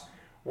playoffs,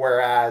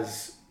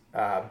 whereas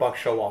Buck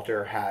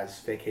Showalter has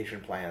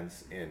vacation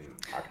plans in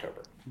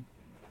October.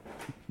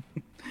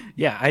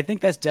 Yeah, I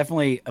think that's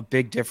definitely a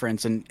big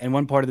difference. And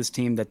one part of this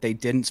team that they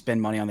didn't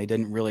spend money on, they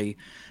didn't really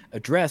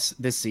address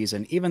this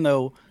season, even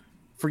though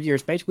for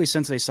years, basically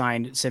since they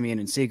signed Semien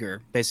and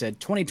Seager, they said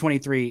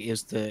 2023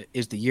 is the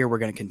year we're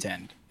going to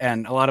contend.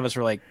 And a lot of us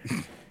were like,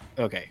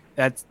 okay,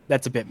 that's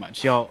a bit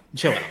much. Y'all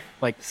chill out.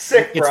 Like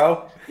sick,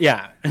 bro.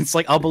 Yeah. It's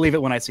like, I'll believe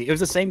it when I see it. It was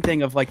the same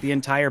thing of like the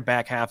entire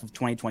back half of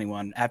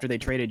 2021 after they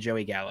traded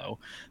Joey Gallo.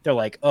 They're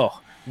like,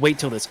 oh, wait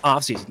till this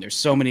offseason. There's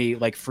so many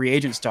like free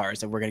agent stars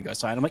that we're going to go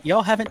sign. I'm like,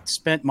 y'all haven't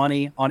spent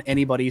money on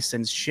anybody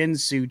since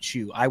Shin-Soo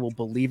Choo. I will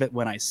believe it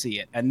when I see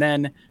it. And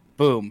then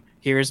boom,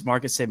 here's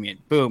Marcus Semien.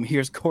 Boom,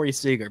 here's Corey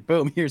Seager.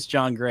 Boom, here's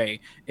John Gray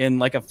in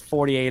like a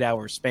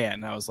 48-hour span.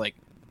 And I was like,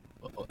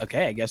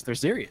 okay, I guess they're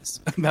serious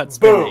about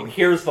spending. Boom,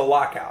 here's the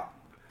lockout.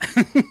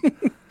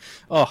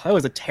 Oh, that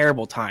was a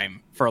terrible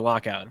time for a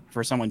lockout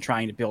for someone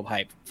trying to build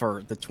hype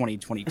for the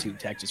 2022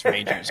 Texas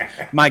Rangers.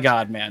 My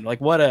God, man. Like,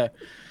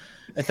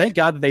 thank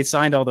God that they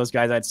signed all those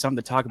guys. I had something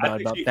to talk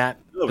about that.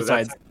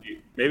 Besides,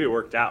 maybe it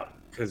worked out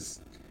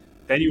because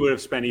then you would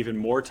have spent even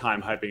more time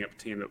hyping up a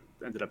team that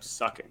ended up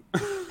sucking.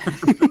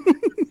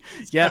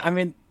 Yeah, I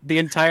mean, the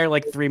entire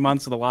 3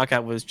 months of the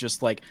lockout was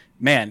just like,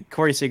 man,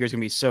 Corey Seager's gonna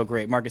be so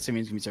great. Marcus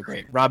Semien's gonna be so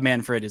great. Rob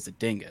Manfred is a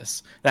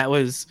dingus. That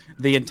was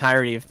the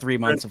entirety of 3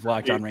 months of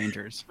Locked On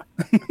Rangers.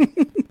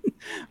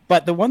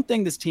 But the one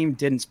thing this team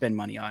didn't spend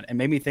money on and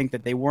made me think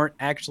that they weren't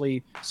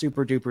actually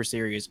super duper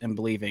serious in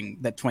believing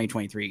that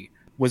 2023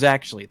 was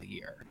actually the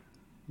year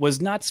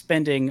was not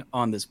spending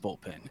on this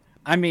bullpen.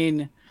 I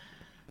mean,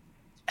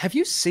 have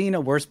you seen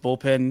a worse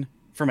bullpen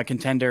from a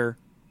contender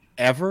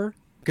ever?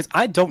 Because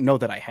I don't know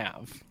that I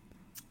have.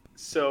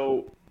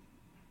 So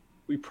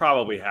we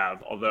probably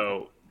have,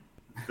 although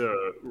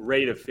the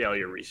rate of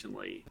failure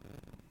recently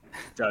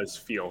does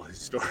feel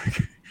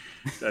historically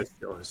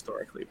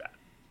bad.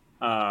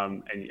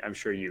 And I'm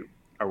sure you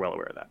are well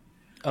aware of that.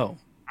 Oh,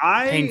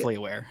 painfully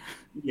aware.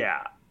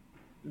 Yeah.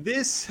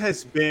 This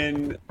has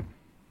been...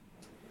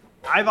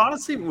 I've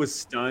honestly was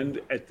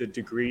stunned at the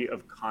degree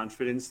of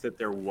confidence that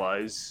there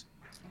was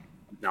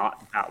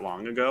not that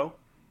long ago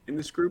in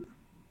this group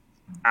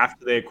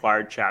after they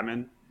acquired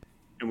Chapman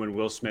and when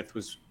Will Smith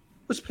was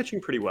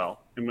pitching pretty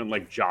well and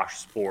when Josh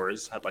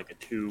Spores had a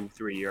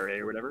 2-3 ERA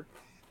or whatever.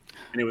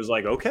 And it was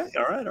like, okay,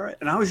 all right.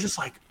 And I was just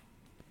like,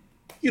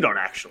 you don't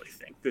actually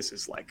think this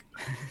is a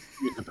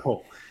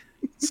usable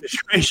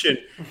situation.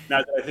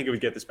 Not that I think it would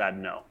get this bad,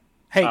 no.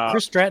 Hey,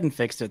 Chris Stratton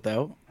fixed it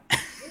though.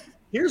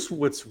 Here's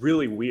what's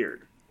really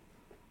weird.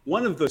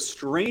 One of the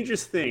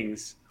strangest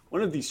facts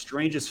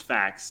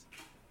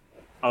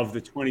of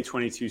the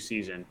 2022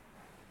 season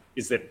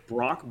is that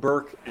Brock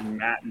Burke and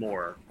Matt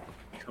Moore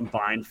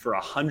combined for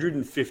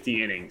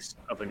 150 innings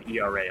of an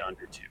ERA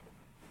under 2.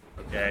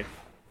 Okay?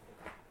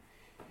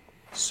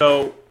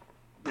 So,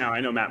 now I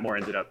know Matt Moore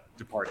ended up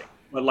departing,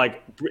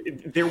 but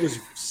there was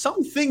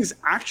some things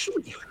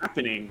actually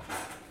happening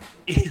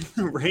in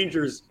the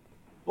Rangers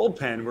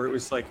bullpen where it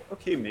was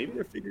okay, maybe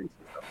they're figuring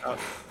some stuff out.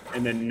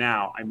 And then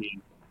now, I mean,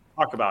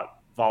 talk about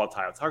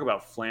volatile, talk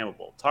about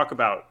flammable, talk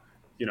about,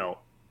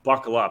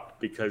 buckle up,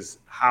 because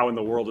how in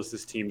the world is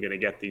this team going to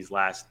get these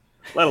last,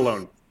 let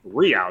alone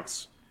 3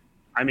 outs?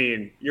 I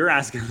mean, you're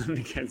asking them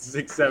to get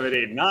 6, 7,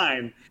 8,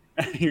 9,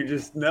 and you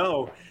just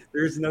know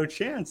there's no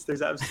chance.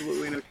 There's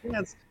absolutely no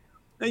chance.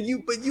 But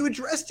you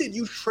addressed it.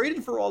 You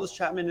traded for Aroldis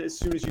Chapman as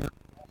soon as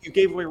you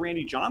gave away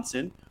Randy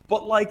Johnson,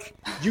 but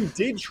you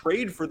did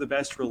trade for the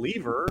best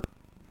reliever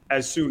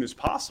as soon as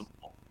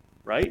possible,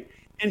 right?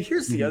 And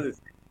here's the other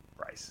thing,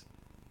 Bryce.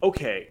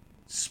 Okay,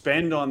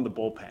 spend on the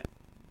bullpen.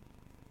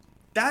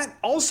 That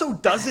also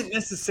doesn't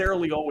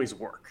necessarily always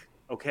work,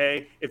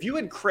 okay? If you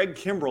had Craig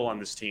Kimbrell on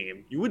this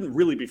team, you wouldn't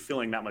really be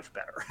feeling that much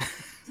better.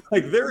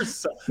 There are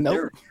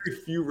very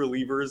few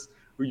relievers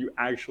who you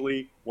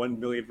actually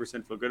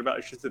 1,000,000% feel good about.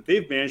 It's just that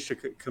they've managed to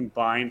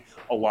combine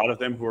a lot of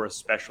them who are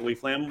especially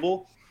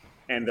flammable,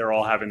 and they're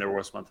all having their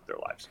worst month of their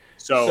lives.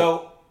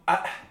 So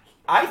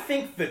I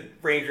think the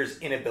Rangers'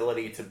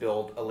 inability to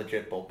build a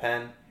legit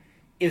bullpen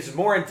is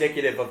more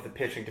indicative of the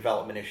pitching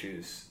development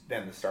issues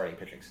than the starting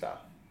pitching stuff.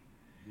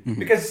 Mm-hmm.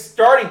 Because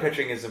starting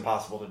pitching is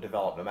impossible to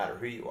develop no matter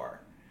who you are.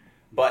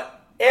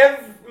 But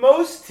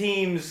most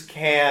teams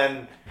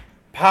can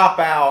pop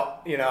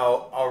out,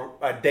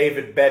 a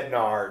David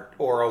Bednar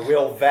or a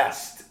Will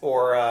Vest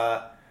or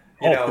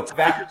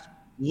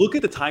Look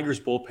at the Tigers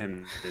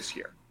bullpen this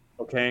year.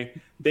 Okay,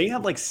 they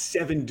have like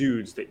 7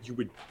 dudes that you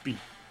would be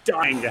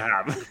dying to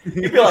have.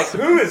 You'd be like,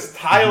 who is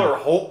Tyler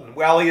Holton?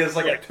 Well, he is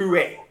like a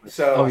 2-8.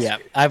 So oh yeah,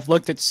 I've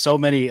looked at so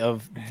many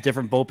of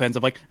different bullpens.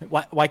 I'm like,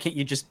 why can't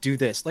you just do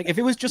this? Like if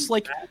it was just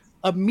like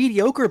a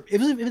mediocre, it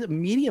was a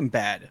medium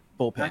bad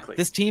bullpen. Exactly.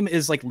 This team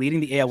is like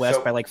leading the AL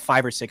West by like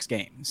 5 or 6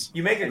 games.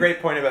 You make a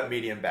great point about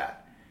medium bad.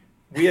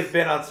 We have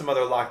been on some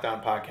other Locked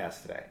On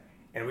podcasts today,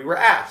 and we were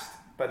asked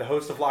by the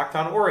host of Locked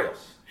On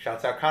Orioles,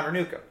 shouts out Connor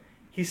Nuko.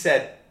 He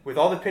said, with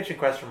all the pitching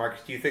question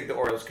marks, do you think the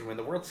Orioles can win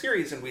the World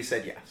Series? And we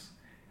said yes.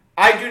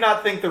 I do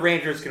not think the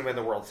Rangers can win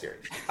the World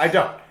Series. I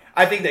don't.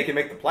 I think they can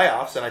make the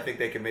playoffs, and I think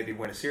they can maybe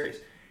win a series.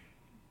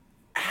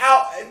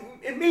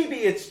 Maybe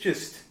it's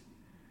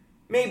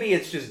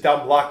just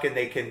dumb luck, and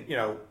they can,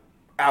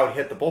 out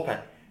hit the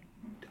bullpen.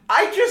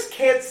 I just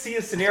can't see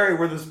a scenario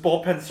where this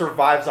bullpen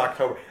survives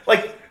October.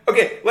 Like,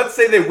 okay, let's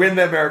say they win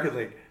the American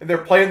League, and they're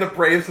playing the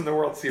Braves in the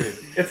World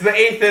Series. It's the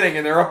 8th inning,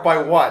 and they're up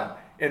by 1.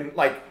 And,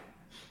 like,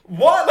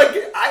 what?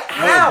 Like,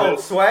 how,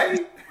 Sway?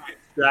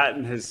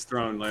 Stratton has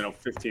thrown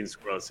 15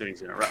 scoreless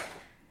innings in a row.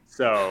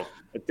 So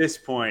at this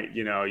point,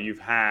 you've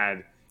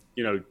had,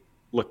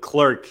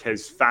 Leclerc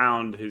has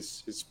found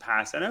his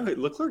pass. I know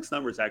Leclerc's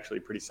number is actually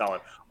pretty solid.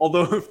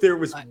 Although if there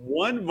was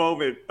one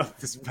moment of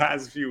this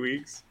past few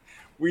weeks,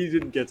 we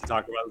didn't get to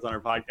talk about this on our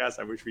podcast.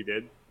 I wish we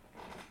did.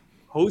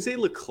 Jose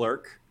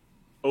Leclerc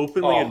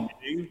openly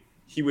admitting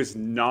he was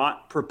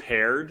not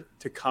prepared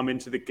to come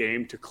into the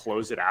game to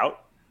close it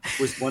out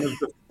was one of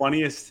the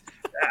funniest.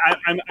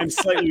 I'm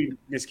slightly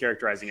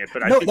mischaracterizing it,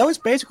 but I think that was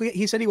basically,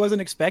 he said he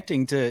wasn't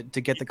expecting to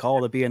get the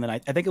call to be in the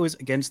ninth. I think it was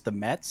against the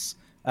Mets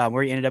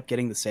where he ended up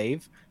getting the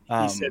save.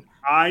 He said,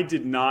 I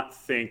did not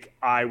think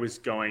I was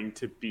going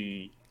to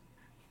be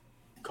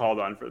called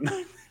on for the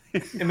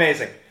ninth.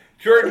 Amazing.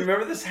 Jordan,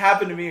 remember this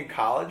happened to me in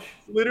college?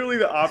 Literally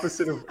the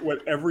opposite of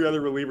what every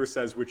other reliever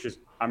says, which is,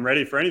 I'm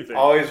ready for anything.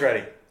 Always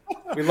ready.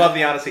 We love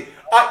the honesty.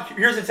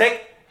 Here's the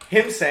take.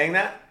 Him saying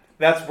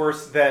that's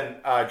worse than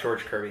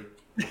George Kirby.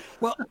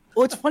 Well,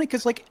 it's funny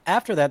because like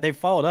after that they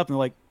followed up and they're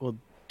like, well,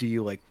 do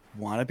you like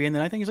want to be in the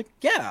ninth? He's like,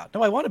 yeah,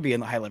 no, I want to be in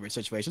the high leverage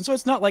situation. So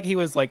it's not like he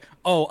was like,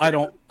 oh, I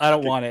don't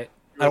want it.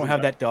 I don't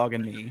have that dog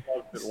in me.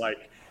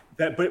 Like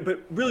that,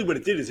 but really what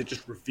it did is it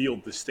just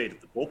revealed the state of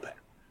the bullpen,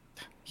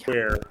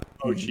 where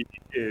OG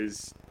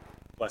is,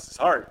 bless his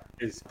heart,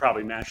 is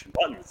probably mashing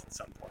buttons at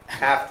some point.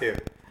 Have to.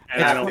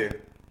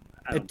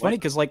 And it's funny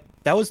because like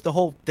that was the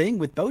whole thing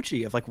with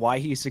Bochy of like why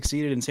he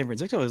succeeded in San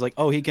Francisco. It was like,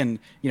 oh, he can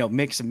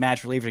mix and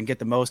match relievers and get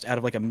the most out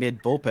of like a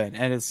mid bullpen.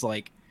 And it's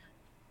like,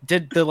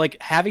 did the like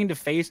having to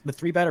face the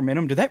 3-batter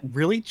minimum, did that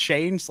really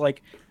change?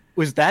 Like,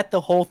 was that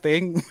the whole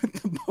thing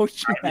with the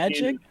Bochy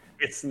magic?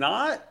 It's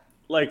not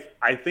like,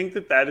 I think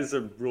that is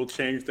a rule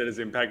change that has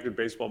impacted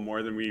baseball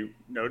more than we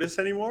notice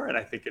anymore, and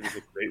I think it is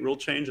a great rule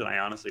change, and I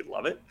honestly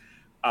love it.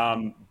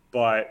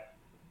 But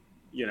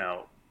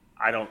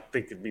I don't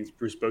think it means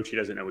Bruce Bochy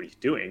doesn't know what he's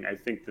doing. I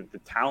think that the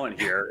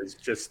talent here is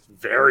just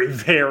very,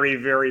 very,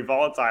 very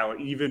volatile,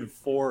 even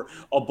for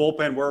a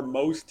bullpen where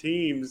most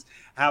teams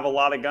have a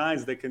lot of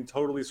guys that can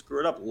totally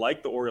screw it up,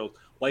 like the Orioles,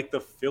 like the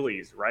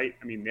Phillies, right?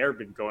 I mean, they've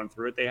been going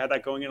through it. They had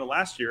that going into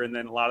last year, and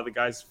then a lot of the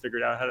guys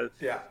figured out how to,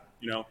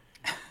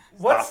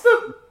 What's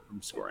stop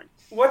from scoring.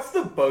 What's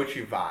the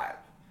Bochy vibe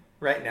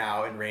right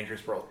now in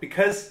Rangers world?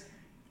 Because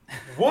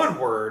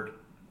Woodward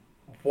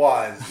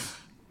was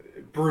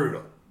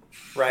brutal.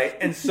 Right?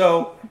 And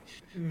so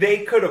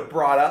they could have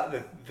brought up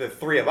the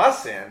 3 of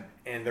us in,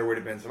 and there would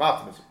have been some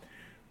optimism.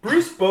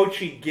 Bruce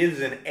Bochy gives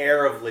an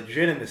air of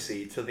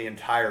legitimacy to the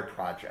entire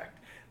project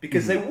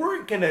because they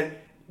weren't going to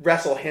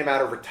wrestle him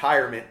out of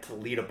retirement to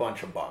lead a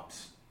bunch of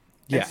bumps.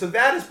 Yeah. And so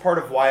that is part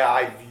of why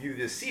I view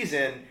this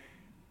season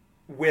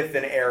with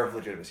an air of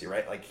legitimacy,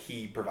 right? Like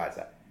he provides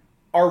that.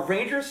 Are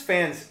Rangers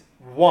fans,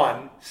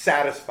 1,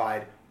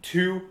 satisfied,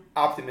 2,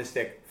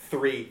 optimistic,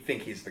 3,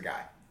 think he's the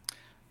guy?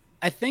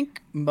 I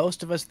think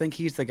most of us think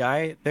he's the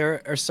guy.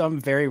 There are some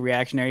very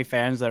reactionary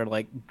fans that are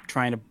like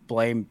trying to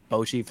blame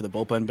Bochy for the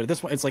bullpen, but at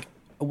this point, it's like,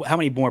 how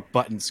many more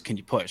buttons can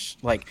you push?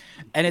 Like,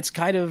 and it's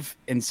kind of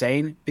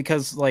insane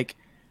because like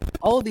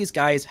all of these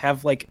guys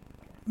have like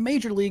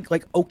major league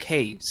like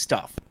okay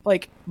stuff.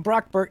 Like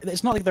Brock Burke,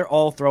 it's not like they're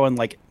all throwing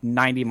like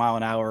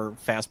 90-mile-an-hour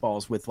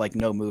fastballs with like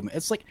no movement.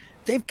 It's like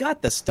they've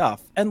got the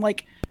stuff, and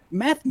like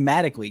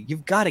mathematically,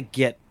 you've got to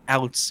get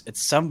outs at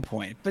some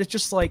point, but it's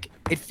just like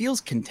it feels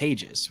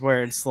contagious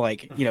where it's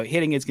like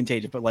hitting is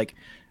contagious, but like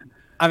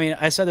I mean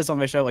I said this on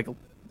my show like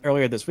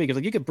earlier this week, it's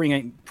like you could bring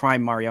in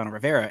prime Mariano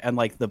Rivera and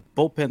like the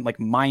bullpen like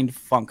mind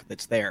funk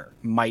that's there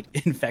might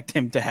infect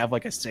him to have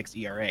like a 6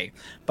 ERA.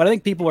 But I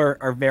think people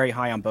are very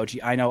high on Bochy.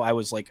 I know I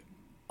was like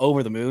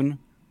over the moon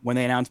when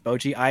they announced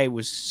Bochy. I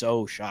was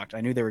so shocked.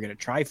 I knew they were going to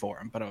try for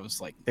him, but I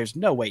was like, there's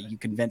no way you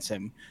convince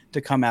him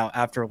to come out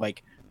after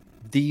like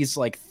these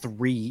like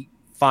 3-5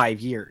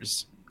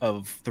 years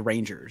of the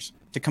Rangers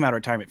to come out of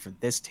retirement for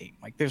this team.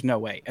 Like there's no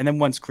way. And then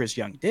once Chris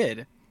Young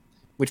did,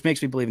 which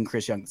makes me believe in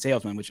Chris Young, the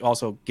salesman, which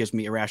also gives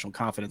me irrational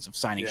confidence of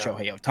signing Yeah.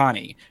 Shohei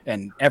Ohtani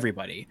and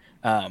everybody.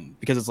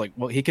 Because it's like,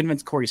 well, he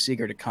convinced Corey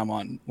Seager to come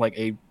on like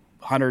a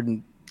 100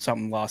 and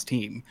something loss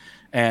team,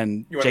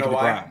 and You want to Jacob know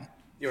why? DeGrom.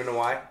 You want to know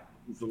why?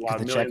 It's a lot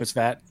The of check was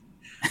millions.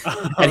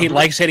 fat, and he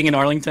likes hitting in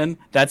Arlington.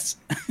 That's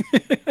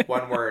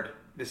One word.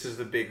 This is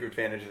the big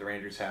advantage the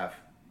Rangers have.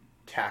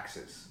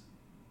 Taxes.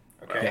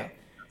 Okay? Yeah.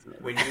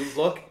 When you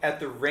look at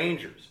the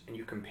Rangers and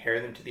you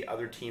compare them to the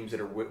other teams that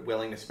are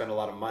willing to spend a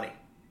lot of money,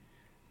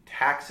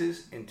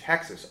 taxes in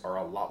Texas are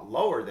a lot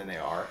lower than they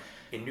are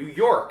in New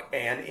York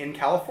and in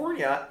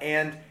California,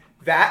 and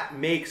that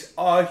makes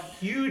a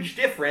huge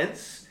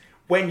difference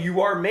when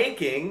you are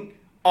making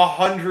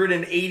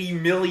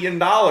 $180 million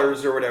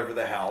or whatever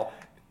the hell,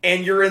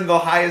 and you're in the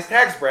highest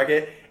tax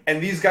bracket,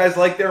 and these guys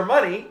like their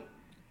money.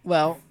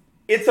 well.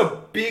 It's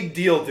a big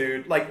deal,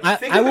 dude. Like,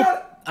 think I will, about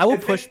it. I will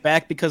Think- push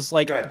back because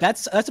like Go ahead.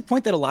 that's a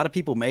point that a lot of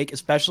people make,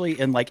 especially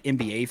in like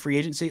NBA free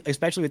agency,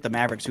 especially with the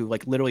Mavericks who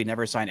like literally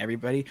never sign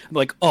everybody.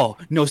 Like, oh,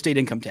 no state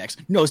income tax,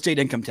 no state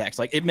income tax.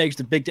 Like it makes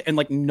the and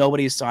like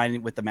nobody's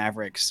signing with the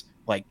Mavericks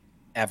like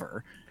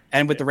ever.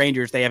 And with the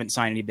Rangers, they haven't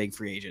signed any big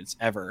free agents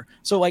ever.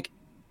 So like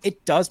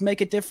it does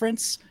make a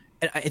difference.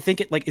 And I think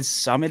it like is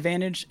some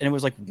advantage. And it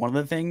was like one of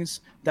the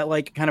things that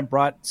like kind of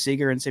brought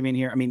Seager and Simeon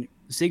here. I mean,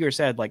 Seager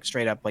said like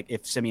straight up, like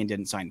if Simeon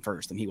didn't sign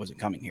first, then he wasn't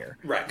coming here.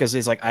 Right. Because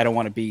he's like, I don't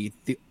want to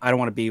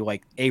be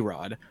like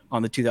A-Rod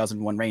on the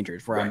 2001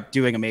 Rangers where I'm Right.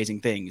 doing amazing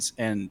things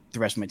and the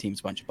rest of my team's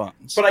a bunch of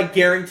bums. But I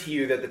guarantee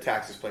you that the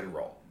taxes played a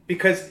role.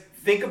 Because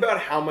think about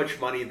how much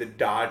money the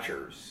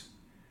Dodgers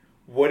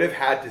would have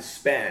had to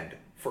spend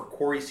for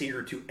Corey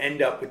Seager to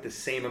end up with the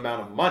same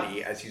amount of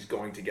money as he's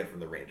going to get from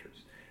the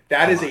Rangers.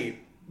 That is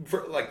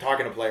like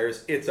talking to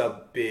players, it's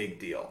a big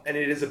deal. And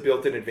it is a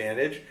built-in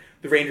advantage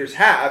the Rangers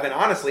have, and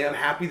honestly, I'm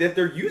happy that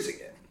they're using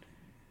it.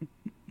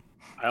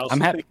 I'm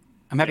happy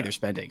they're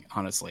spending,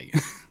 honestly.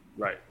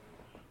 Right.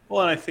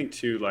 Well, and I think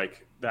too,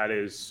 like that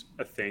is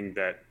a thing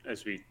that,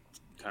 as we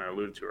kind of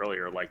alluded to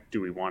earlier, like, do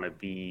we want to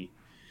be?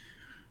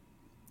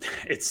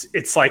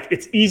 It's like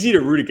it's easy to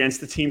root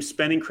against the team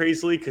spending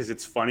crazily because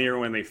it's funnier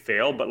when they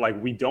fail, but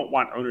like we don't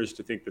want owners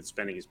to think that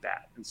spending is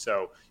bad, and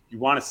so you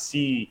want to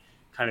see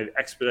kind of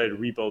expedited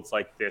rebuilds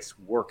like this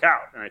work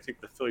out. And I think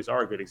the Phillies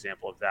are a good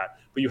example of that.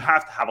 But you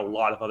have to have a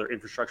lot of other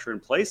infrastructure in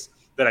place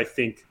that I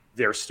think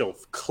they're still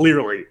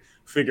clearly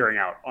figuring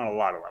out on a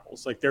lot of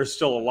levels. Like there's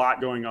still a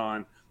lot going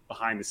on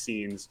behind the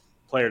scenes,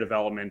 player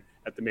development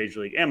at the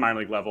major league and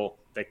minor league level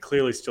that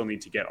clearly still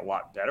need to get a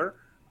lot better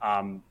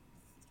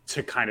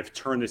to kind of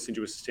turn this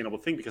into a sustainable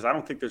thing, because I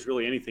don't think there's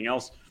really anything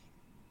else.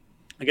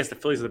 I guess the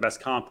Phillies are the best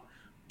comp,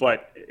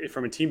 but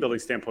from a team building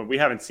standpoint, we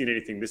haven't seen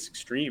anything this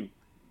extreme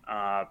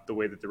the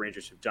way that the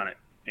Rangers have done it.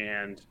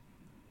 And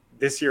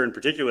this year in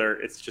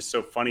particular, it's just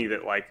so funny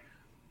that like,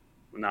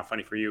 well, not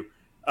funny for you,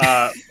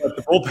 but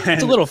the bullpen.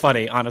 It's a little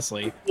funny,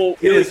 honestly. Well,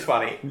 It is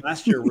funny.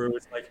 Last year where it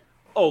was like,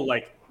 oh,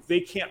 like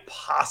they can't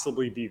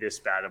possibly be this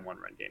bad in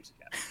one-run games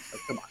again.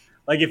 Like, come on.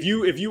 Like if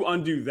you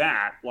undo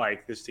that,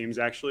 like this team's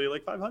actually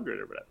like 500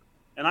 or whatever.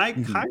 And I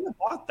kind of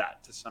bought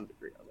that to some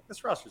degree. I was like,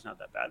 this roster's not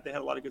that bad. They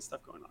had a lot of good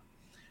stuff going on.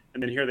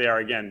 And then here they are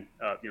again,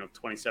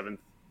 27th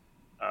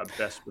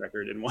best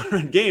record in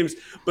one-run games.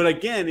 But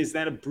again, is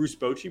that a Bruce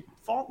Bochy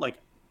fault? Like,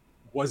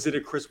 was it a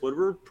Chris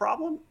Woodward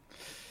problem?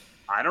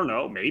 I don't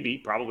know. Maybe,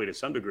 probably to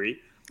some degree.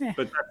 Yeah.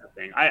 But that's the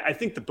thing. I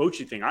think the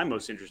Bochy thing I'm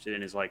most interested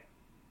in is like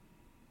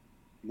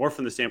more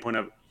from the standpoint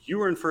of you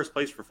were in first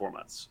place for 4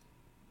 months.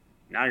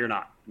 Now you're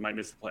not. You might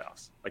miss the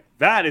playoffs. Like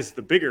that is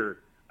the bigger.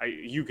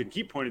 You can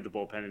keep pointing to the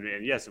bullpen,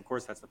 and yes, of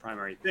course, that's the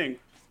primary thing.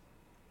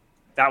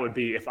 That would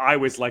be if I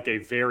was like a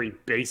very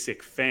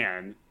basic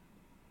fan.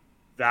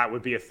 That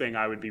would be a thing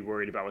I would be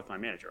worried about with my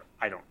manager.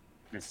 I don't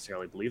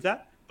necessarily believe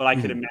that, but I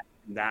could imagine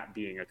that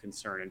being a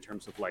concern in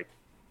terms of like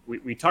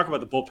we talk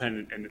about the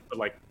bullpen, but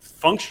like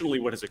functionally,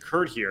 what has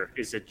occurred here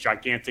is a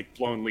gigantic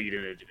blown lead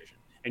in a division,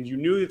 and you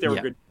knew that there were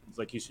good teams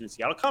like Houston and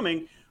Seattle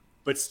coming,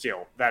 but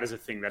still, that is a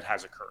thing that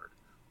has occurred,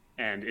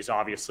 and is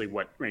obviously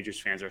what Rangers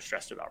fans are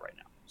stressed about right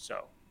now.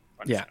 So,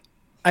 yeah,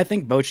 I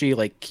think Bochy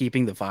like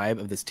keeping the vibe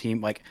of this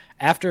team. Like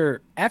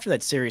after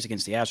that series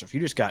against the Astros, you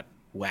just got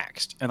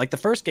waxed, and like the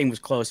first game was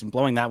close, and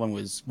blowing that one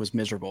was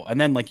miserable, and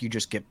then like you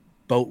just get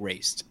boat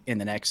raced in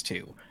the next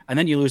two, and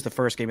then you lose the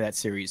first game of that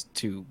series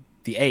to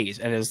the A's,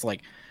 and it's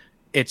like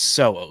it's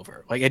so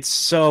over. Like it's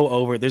so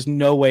over. There's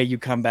no way you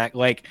come back.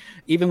 Like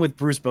even with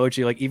Bruce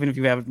Bochy, like even if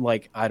you have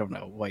like I don't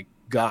know, like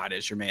God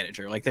as your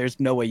manager, like there's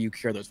no way you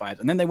cure those vibes.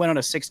 And then they went on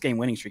a 6-game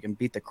winning streak and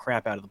beat the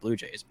crap out of the Blue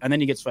Jays, and then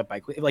you get swept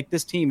by like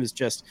this team is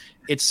just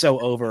it's so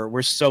over.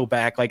 We're so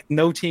back. Like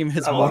no team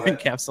has more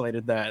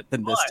encapsulated that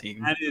than this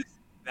team.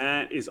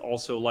 That is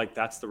also like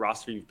that's the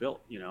roster you've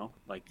built.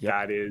 Like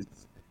that is.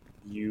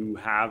 You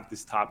have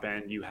this top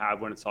end. You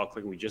have when it's all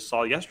clicking. We just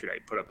saw yesterday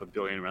put up 1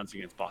 billion runs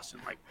against Boston.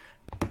 Like,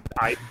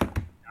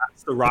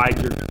 that's the ride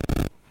you're going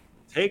to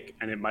take,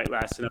 and it might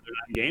last another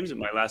 9 games. It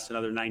might last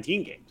another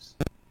 19 games.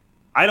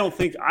 I don't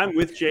think I'm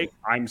with Jake.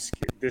 I'm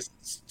scared. It's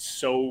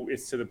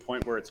to the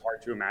point where it's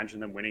hard to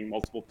imagine them winning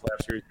multiple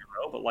playoff series in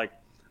a row. But like,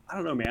 I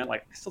don't know, man.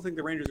 Like, I still think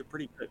the Rangers are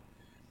pretty good.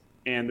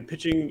 And the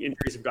pitching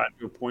injuries have gotten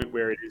to a point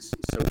where it is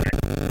so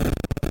bad.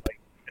 Like,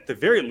 at the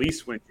very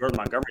least, when Jordan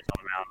Montgomery's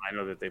on the mound, I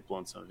know that they've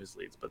blown some of his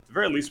leads, but at the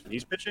very least, when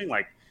he's pitching,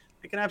 like,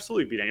 they can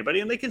absolutely beat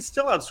anybody, and they can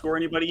still outscore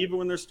anybody even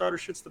when their starter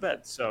shits the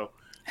bed. So,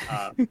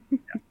 yeah.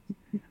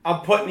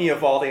 I'm putting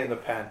Eovaldi in the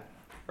pen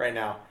right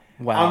now.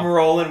 Wow. I'm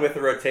rolling with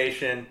the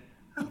rotation.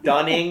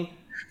 Dunning.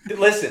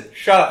 Listen,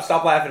 shut up.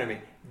 Stop laughing at me.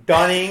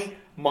 Dunning,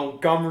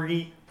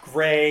 Montgomery,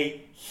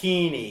 Gray,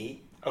 Heaney.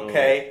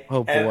 Okay?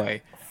 Oh,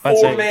 boy. And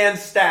four-man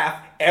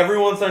staff.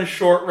 Everyone's on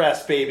short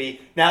rest,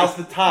 baby. Now's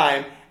the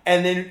time.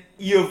 And then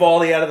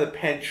Eovaldi out of the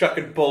pen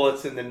chucking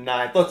bullets in the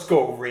ninth. Let's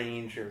go,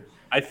 Rangers.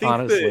 I think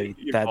honestly,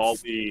 all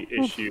the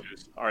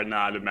issues are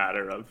not a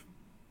matter of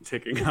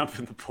ticking up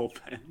in the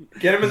bullpen.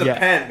 Get him in the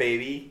pen,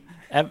 baby.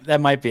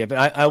 That might be it,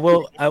 but I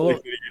will. He's going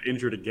to get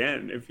injured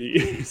again if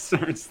he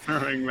starts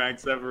throwing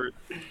Max Everett.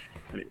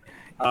 Anyway,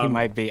 he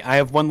might be. I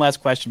have one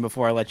last question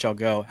before I let y'all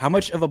go. How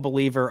much of a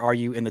believer are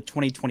you in the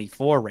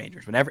 2024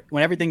 Rangers?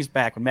 When everything's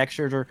back, when Max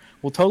Scherzer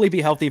will totally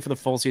be healthy for the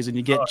full season,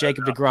 you get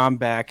Jacob deGrom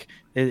back,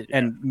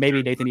 and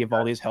maybe Nathan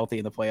Eovaldi is healthy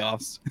in the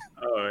playoffs.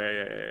 Oh,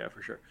 yeah,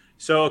 for sure.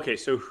 So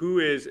who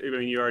is, I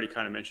mean, you already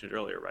kind of mentioned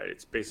earlier, right?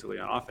 It's basically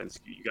on offense.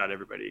 You got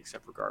everybody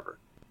except for Garver.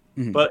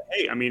 Mm-hmm. But,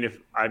 hey,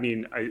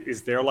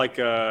 is there like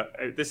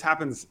this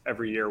happens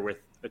every year with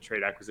a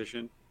trade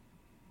acquisition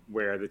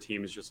where the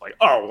team is just like,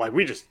 oh, like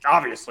we just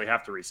obviously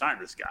have to re-sign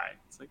this guy.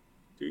 It's like,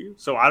 do you?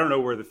 So I don't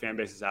know where the fan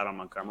base is at on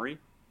Montgomery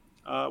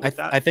with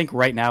that. I think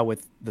right now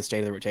with the state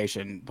of the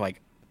rotation, like,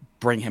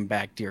 bring him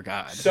back, dear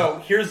God.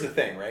 So here's the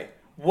thing, right?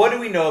 What do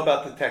we know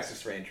about the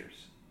Texas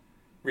Rangers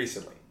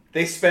recently?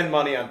 They spend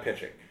money on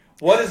pitching.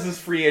 What does this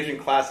free agent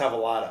class have a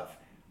lot of?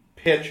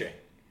 Pitching.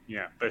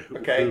 Yeah, but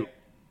who?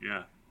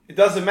 Yeah. It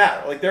doesn't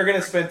matter. Like, they're going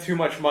to spend too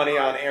much money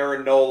on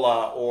Aaron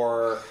Nola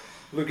or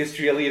Lucas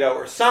Giolito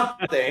or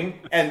something,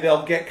 and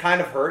they'll get kind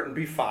of hurt and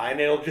be fine.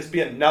 It'll just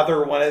be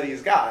another one of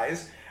these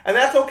guys, and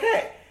that's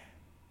okay.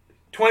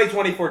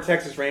 2024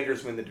 Texas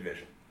Rangers win the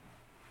division.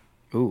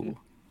 Ooh,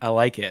 I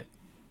like it.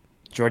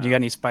 Jordan, you got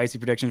any spicy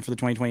predictions for the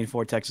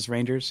 2024 Texas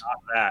Rangers? Not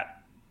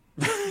that.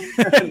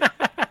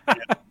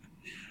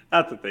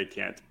 Not that they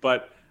can't,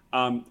 but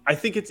I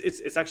think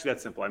it's actually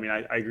that simple. I mean,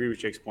 I agree with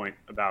Jake's point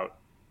about,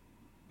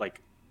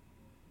 like,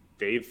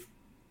 they have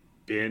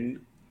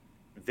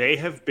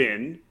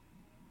been,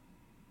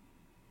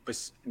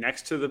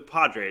 next to the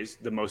Padres,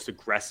 the most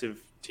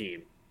aggressive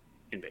team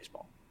in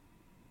baseball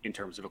in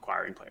terms of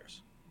acquiring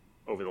players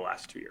over the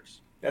last 2 years.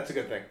 That's a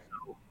good thing.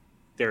 So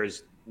there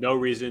is no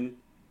reason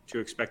to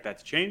expect that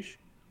to change.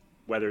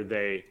 Whether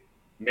they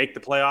make the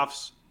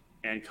playoffs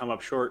and come up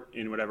short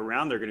in whatever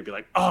round, they're going to be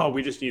like, oh,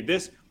 we just need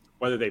this.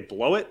 Whether they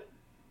blow it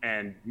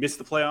and miss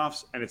the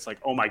playoffs, and it's like,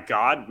 oh my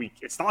God,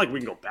 it's not like we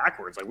can go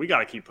backwards. Like, we got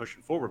to keep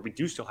pushing forward. We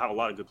do still have a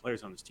lot of good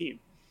players on this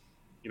team.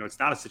 You know, it's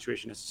not a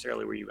situation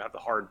necessarily where you have the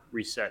hard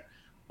reset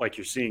like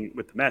you're seeing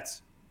with the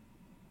Mets.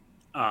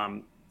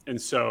 And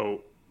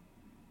so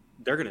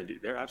they're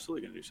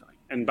absolutely going to do something.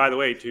 And by the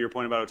way, to your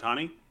point about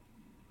Ohtani,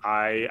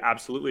 I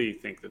absolutely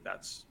think that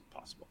that's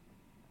possible.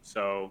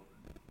 So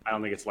I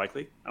don't think it's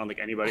likely. I don't think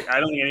any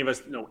of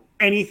us know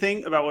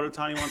anything about what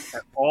Ohtani wants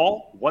at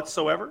all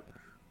whatsoever.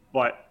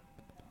 But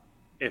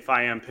if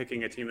I am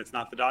picking a team that's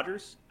not the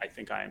Dodgers, I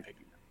think I am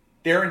picking them.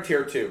 They're in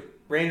tier 2.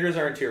 Rangers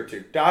are in tier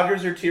 2.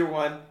 Dodgers are tier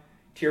 1,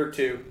 tier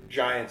 2,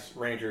 Giants,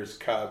 Rangers,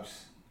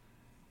 Cubs,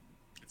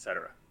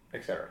 etc.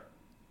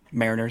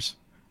 Mariners.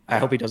 I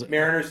hope he doesn't.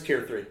 Mariners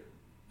tier 3.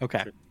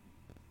 Okay.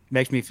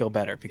 Makes me feel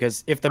better,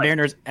 because if the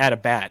Mariners add a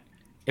bat,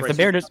 get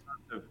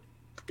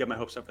my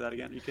hopes up for that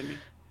again. Are you kidding me?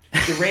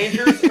 The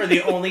Rangers are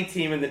the only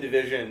team in the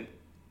division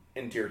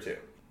in tier 2.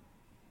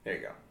 There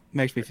you go.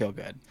 Makes me feel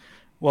good.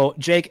 Well,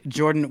 Jake,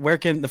 Jordan, where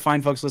can the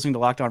fine folks listening to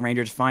Locked On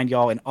Rangers find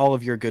y'all and all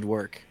of your good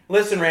work?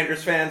 Listen,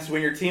 Rangers fans, when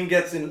your team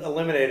gets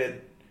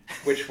eliminated,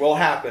 which will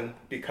happen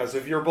because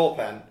of your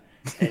bullpen,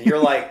 and you're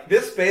like,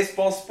 this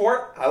baseball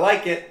sport, I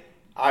like it.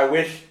 I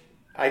wish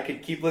I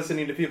could keep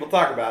listening to people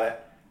talk about it.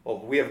 Well,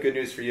 we have good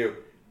news for you.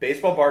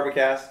 Baseball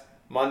Barbacast,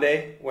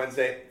 Monday,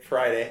 Wednesday,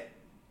 Friday,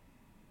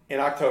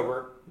 in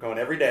October, going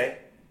every day,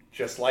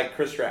 just like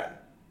Chris Stratton.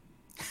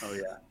 Oh,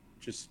 yeah.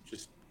 Just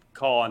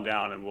call on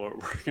down, and we're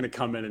going to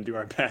come in and do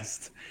our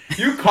best.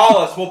 You call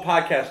us, we'll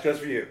podcast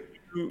just for you.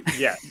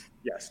 Yes.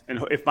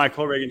 And if my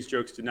Cole Reagan's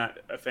jokes did not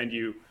offend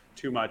you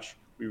too much,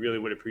 we really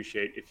would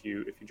appreciate if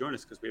you join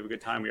us, because we have a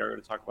good time. We are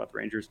going to talk about the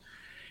Rangers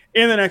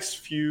in the next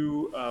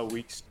few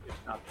weeks, if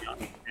not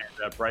beyond.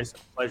 And Bryce,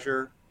 a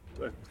pleasure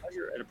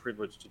and a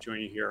privilege to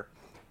join you here.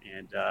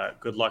 And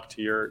good luck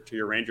to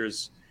your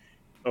Rangers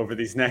over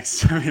these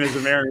next. I mean, as a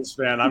Mariners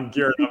fan, I'm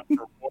geared up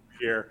for war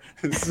here.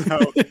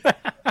 So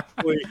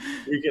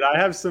I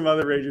have some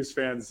other Rangers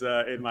fans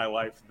in my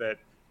life that,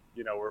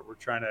 you know, we're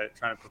trying to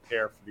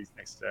prepare for these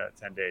next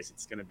 10 days.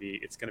 It's going to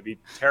be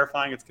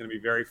terrifying. It's going to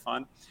be very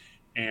fun.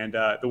 And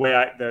the way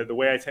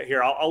I take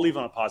here, I'll leave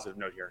on a positive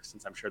note here,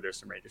 since I'm sure there's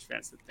some Rangers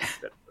fans that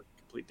think that we're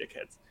complete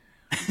dickheads.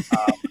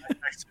 I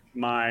texted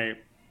my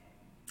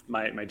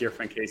my dear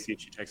friend Casey,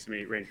 she texted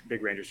me,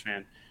 big Rangers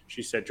fan.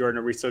 She said,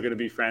 Jordan, are we still going to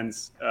be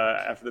friends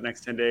after the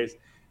next 10 days?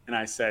 And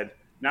I said,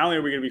 not only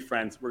are we going to be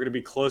friends, we're going to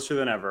be closer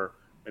than ever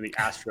when the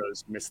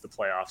Astros miss the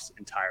playoffs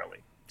entirely.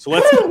 So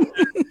let's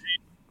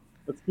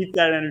keep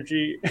that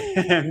energy,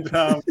 and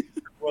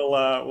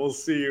we'll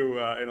see you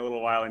in a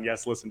little while. And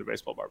yes, listen to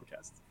Baseball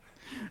Barbacast.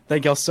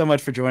 Thank y'all so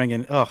much for joining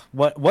in. Oh,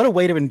 what a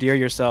way to endear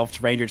yourself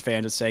to Rangers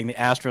fans, is saying the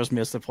Astros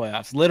missed the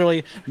playoffs.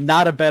 Literally,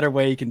 not a better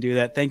way you can do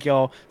that. Thank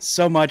y'all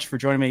so much for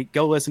joining me.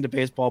 Go listen to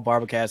Baseball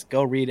Barbacast.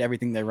 Go read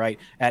everything they write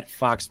at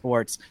Fox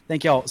Sports.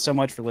 Thank y'all so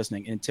much for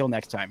listening. And until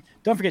next time,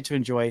 don't forget to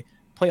enjoy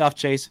Playoff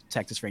Chase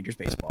Texas Rangers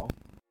baseball.